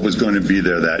about what was going to be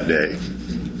there that day.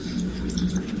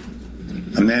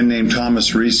 A man named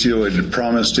Thomas Riccio had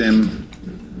promised him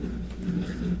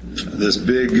this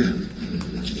big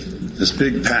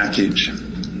package.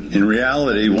 In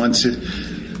reality,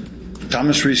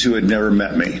 Thomas Riccio had never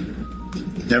met me.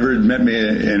 Never had met me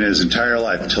in his entire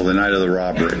life until the night of the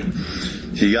robbery.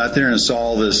 He got there and saw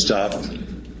all this stuff.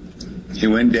 He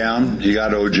went down, he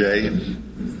got OJ,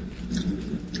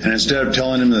 and instead of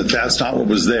telling him that that's not what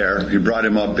was there, he brought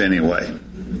him up anyway.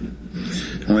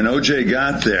 And when OJ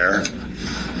got there,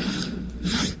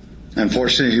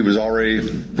 unfortunately he was already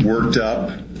worked up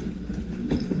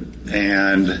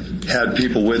and had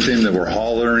people with him that were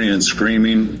hollering and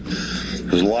screaming.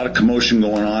 There was a lot of commotion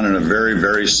going on in a very,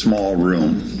 very small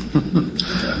room.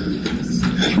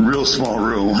 Real small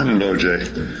room, wasn't it,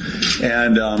 OJ?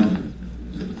 And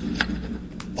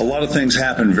a lot of things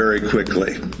happened very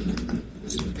quickly.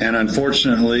 And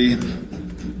unfortunately,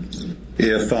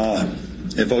 if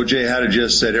OJ had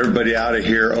just said, everybody out of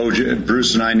here, OJ,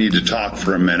 Bruce and I need to talk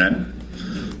for a minute,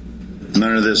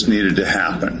 none of this needed to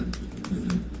happen.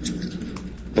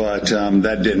 But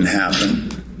that didn't happen.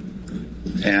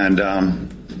 And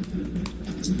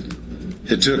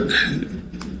it took,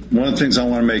 one of the things I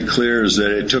want to make clear is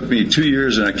that it took me 2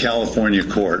 years in a California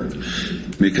court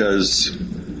because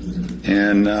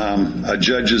in a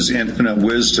judge's infinite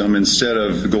wisdom, instead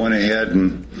of going ahead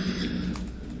and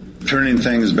turning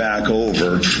things back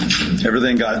over,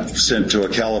 everything got sent to a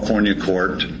California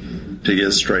court to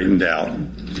get straightened out.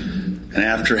 And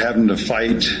after having to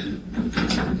fight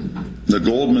the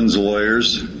Goldman's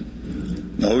lawyers,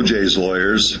 OJ's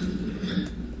lawyers,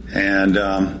 and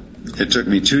it took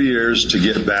me 2 years to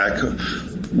get back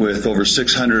with over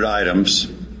 600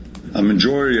 items. A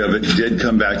majority of it did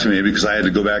come back to me because I had to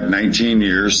go back 19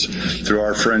 years through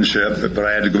our friendship, but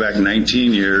I had to go back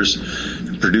 19 years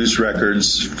and produce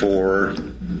records for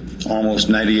almost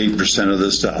 98% of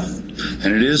the stuff.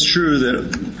 And it is true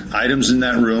that items in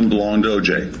that room belonged to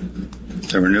OJ.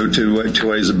 There were no two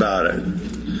ways about it.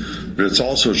 But it's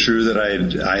also true that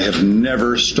I have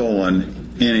never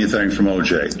stolen anything from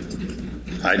OJ.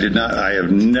 I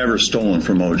have never stolen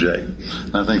from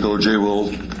OJ. I think OJ will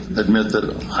admit that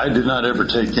I did not ever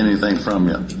take anything from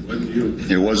you. Wasn't you?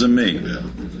 It wasn't me. Yeah.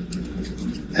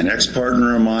 An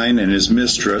ex-partner of mine and his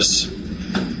mistress,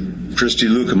 Christy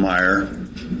Lukemeyer,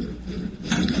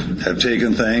 have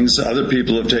taken things. Other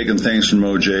people have taken things from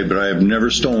OJ, but I have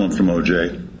never stolen from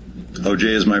OJ. OJ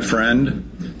is my friend,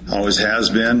 always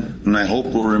has been, and I hope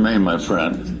will remain my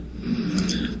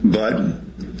friend. But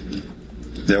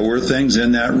there were things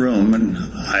in that room, and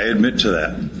I admit to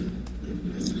that.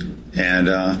 And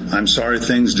I'm sorry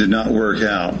things did not work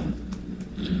out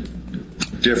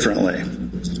differently.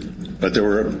 But there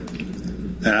were,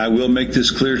 and I will make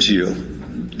this clear to you,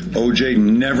 OJ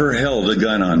never held a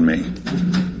gun on me.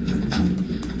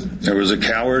 There was a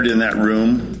coward in that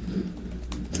room,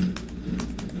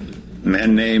 a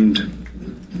man named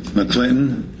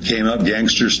McClinton, came up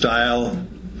gangster style,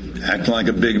 acting like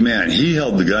a big man. He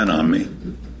held the gun on me,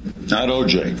 not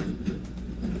OJ.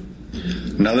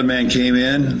 Another man came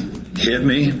in, hit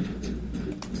me,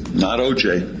 not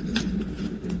OJ.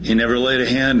 He never laid a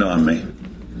hand on me.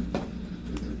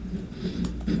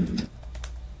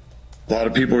 A lot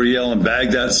of people are yelling,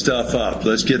 bag that stuff up.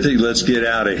 Let's get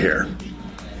out of here.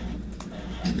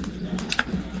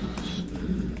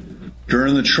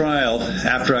 During the trial,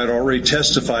 after I'd already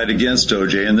testified against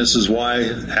OJ, and this is why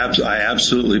I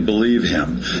absolutely believe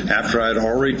him, after I'd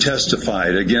already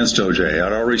testified against OJ,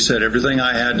 I'd already said everything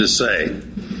I had to say,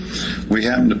 we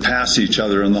happened to pass each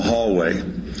other in the hallway,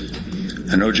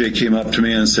 and OJ came up to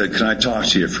me and said, can I talk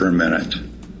to you for a minute?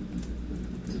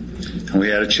 And we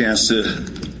had a chance to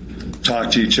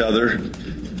talk to each other.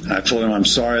 And I told him I'm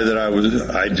sorry that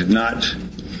I did not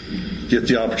get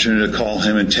the opportunity to call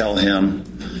him and tell him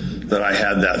that I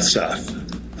had that stuff.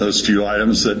 Those few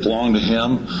items that belonged to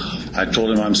him, I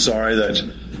told him I'm sorry that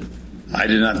I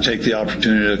did not take the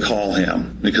opportunity to call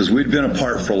him because we'd been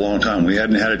apart for a long time. We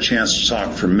hadn't had a chance to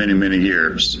talk for many, many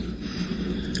years.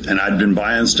 And I'd been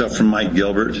buying stuff from Mike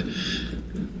Gilbert.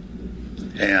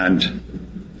 And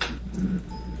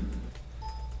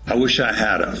I wish I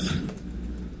had of.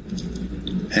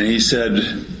 And he said,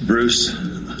 Bruce,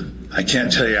 I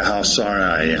can't tell you how sorry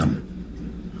I am.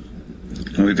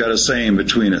 And we've got a saying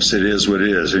between us, it is what it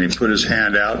is. And he put his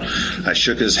hand out. I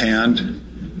shook his hand,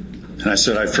 and I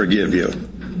said, I forgive you.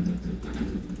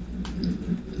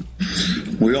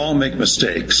 We all make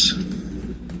mistakes.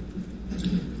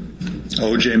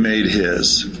 OJ made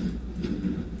his.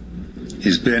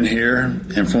 He's been here,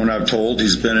 and from what I've told,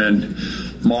 he's been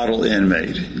a model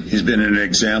inmate. He's been an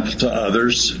example to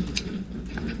others.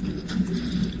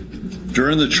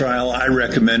 During the trial, I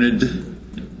recommended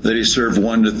that he serve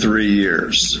 1 to 3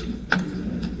 years.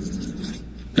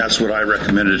 That's what I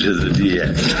recommended to the DA.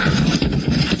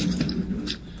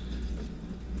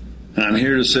 And I'm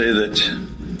here to say that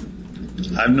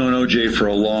I've known OJ for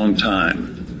a long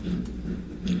time.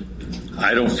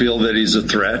 I don't feel that he's a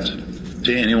threat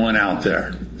to anyone out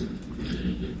there.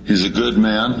 He's a good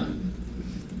man.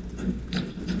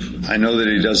 I know that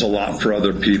he does a lot for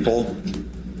other people.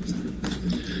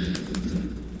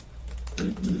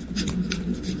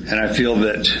 And I feel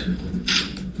that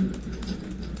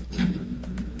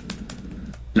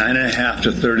 9.5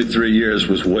 to 33 years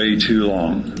was way too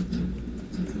long.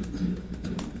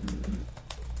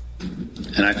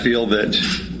 And I feel that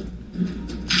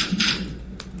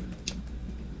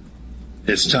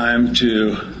it's time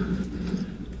to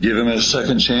give him a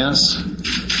second chance.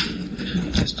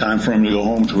 It's time for him to go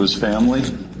home to his family,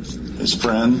 his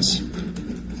friends.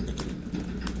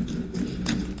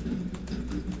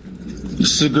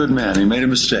 This is a good man. He made a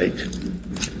mistake.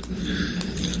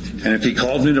 And if he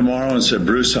called me tomorrow and said,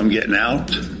 Bruce, I'm getting out,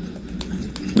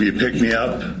 will you pick me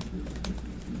up?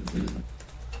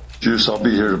 Juice, I'll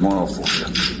be here tomorrow for you.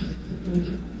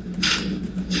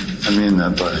 I mean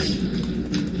that, buddy.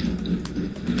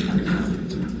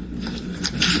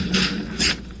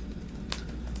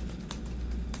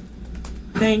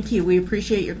 Thank you. We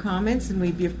appreciate your comments, and we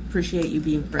appreciate you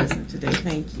being present today.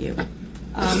 Thank you.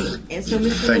 And so,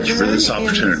 Mr. Thank you for this Laverne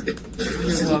opportunity.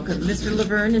 You're welcome. Mr.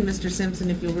 Laverne and Mr. Simpson,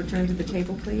 if you'll return to the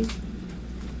table, please.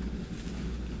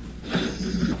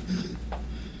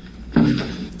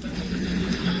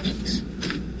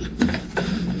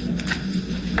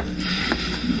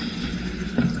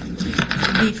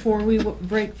 Before we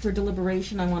break for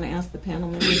deliberation, I want to ask the panel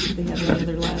members if they have any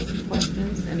other last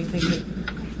questions, anything that...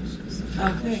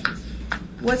 Okay.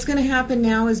 What's going to happen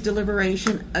now is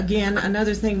deliberation. Again,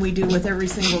 another thing we do with every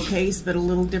single case, but a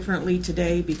little differently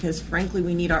today because, frankly,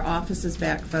 we need our offices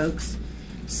back, folks.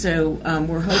 So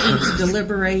we're hoping to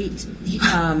deliberate,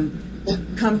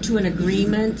 come to an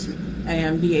agreement,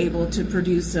 and be able to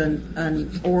produce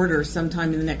an order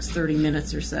sometime in the next 30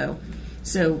 minutes or so.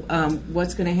 So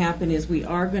what's going to happen is we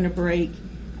are going to break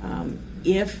and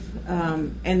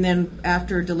then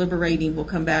after deliberating, we'll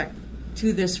come back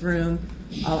to this room.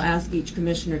 I'll ask each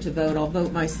commissioner to vote. I'll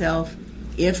vote myself.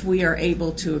 If we are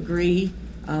able to agree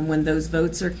when those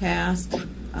votes are cast,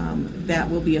 that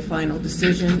will be a final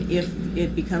decision. If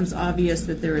it becomes obvious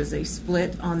that there is a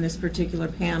split on this particular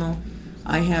panel,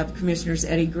 I have Commissioners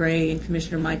Eddie Gray and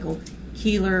Commissioner Michael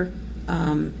Keeler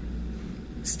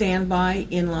stand by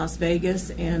in Las Vegas,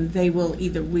 and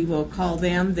we will call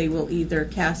them. They will either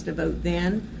cast a vote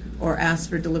then or ask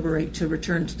for to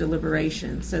return to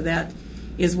deliberation. So that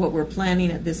is what we're planning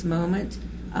at this moment.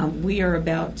 We are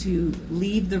about to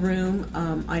leave the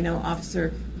room. I know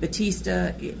Officer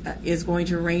Batista is going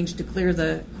to arrange to clear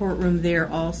the courtroom there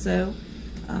also.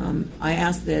 I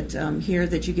ask that here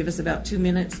that you give us about 2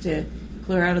 minutes to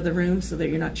clear out of the room so that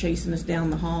you're not chasing us down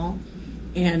the hall.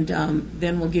 And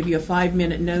then we'll give you a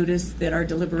 5-minute notice that our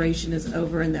deliberation is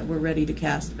over and that we're ready to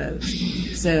cast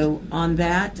votes. So on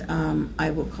that,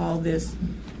 I will call this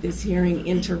hearing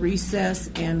into recess,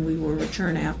 and we will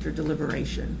return after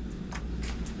deliberation.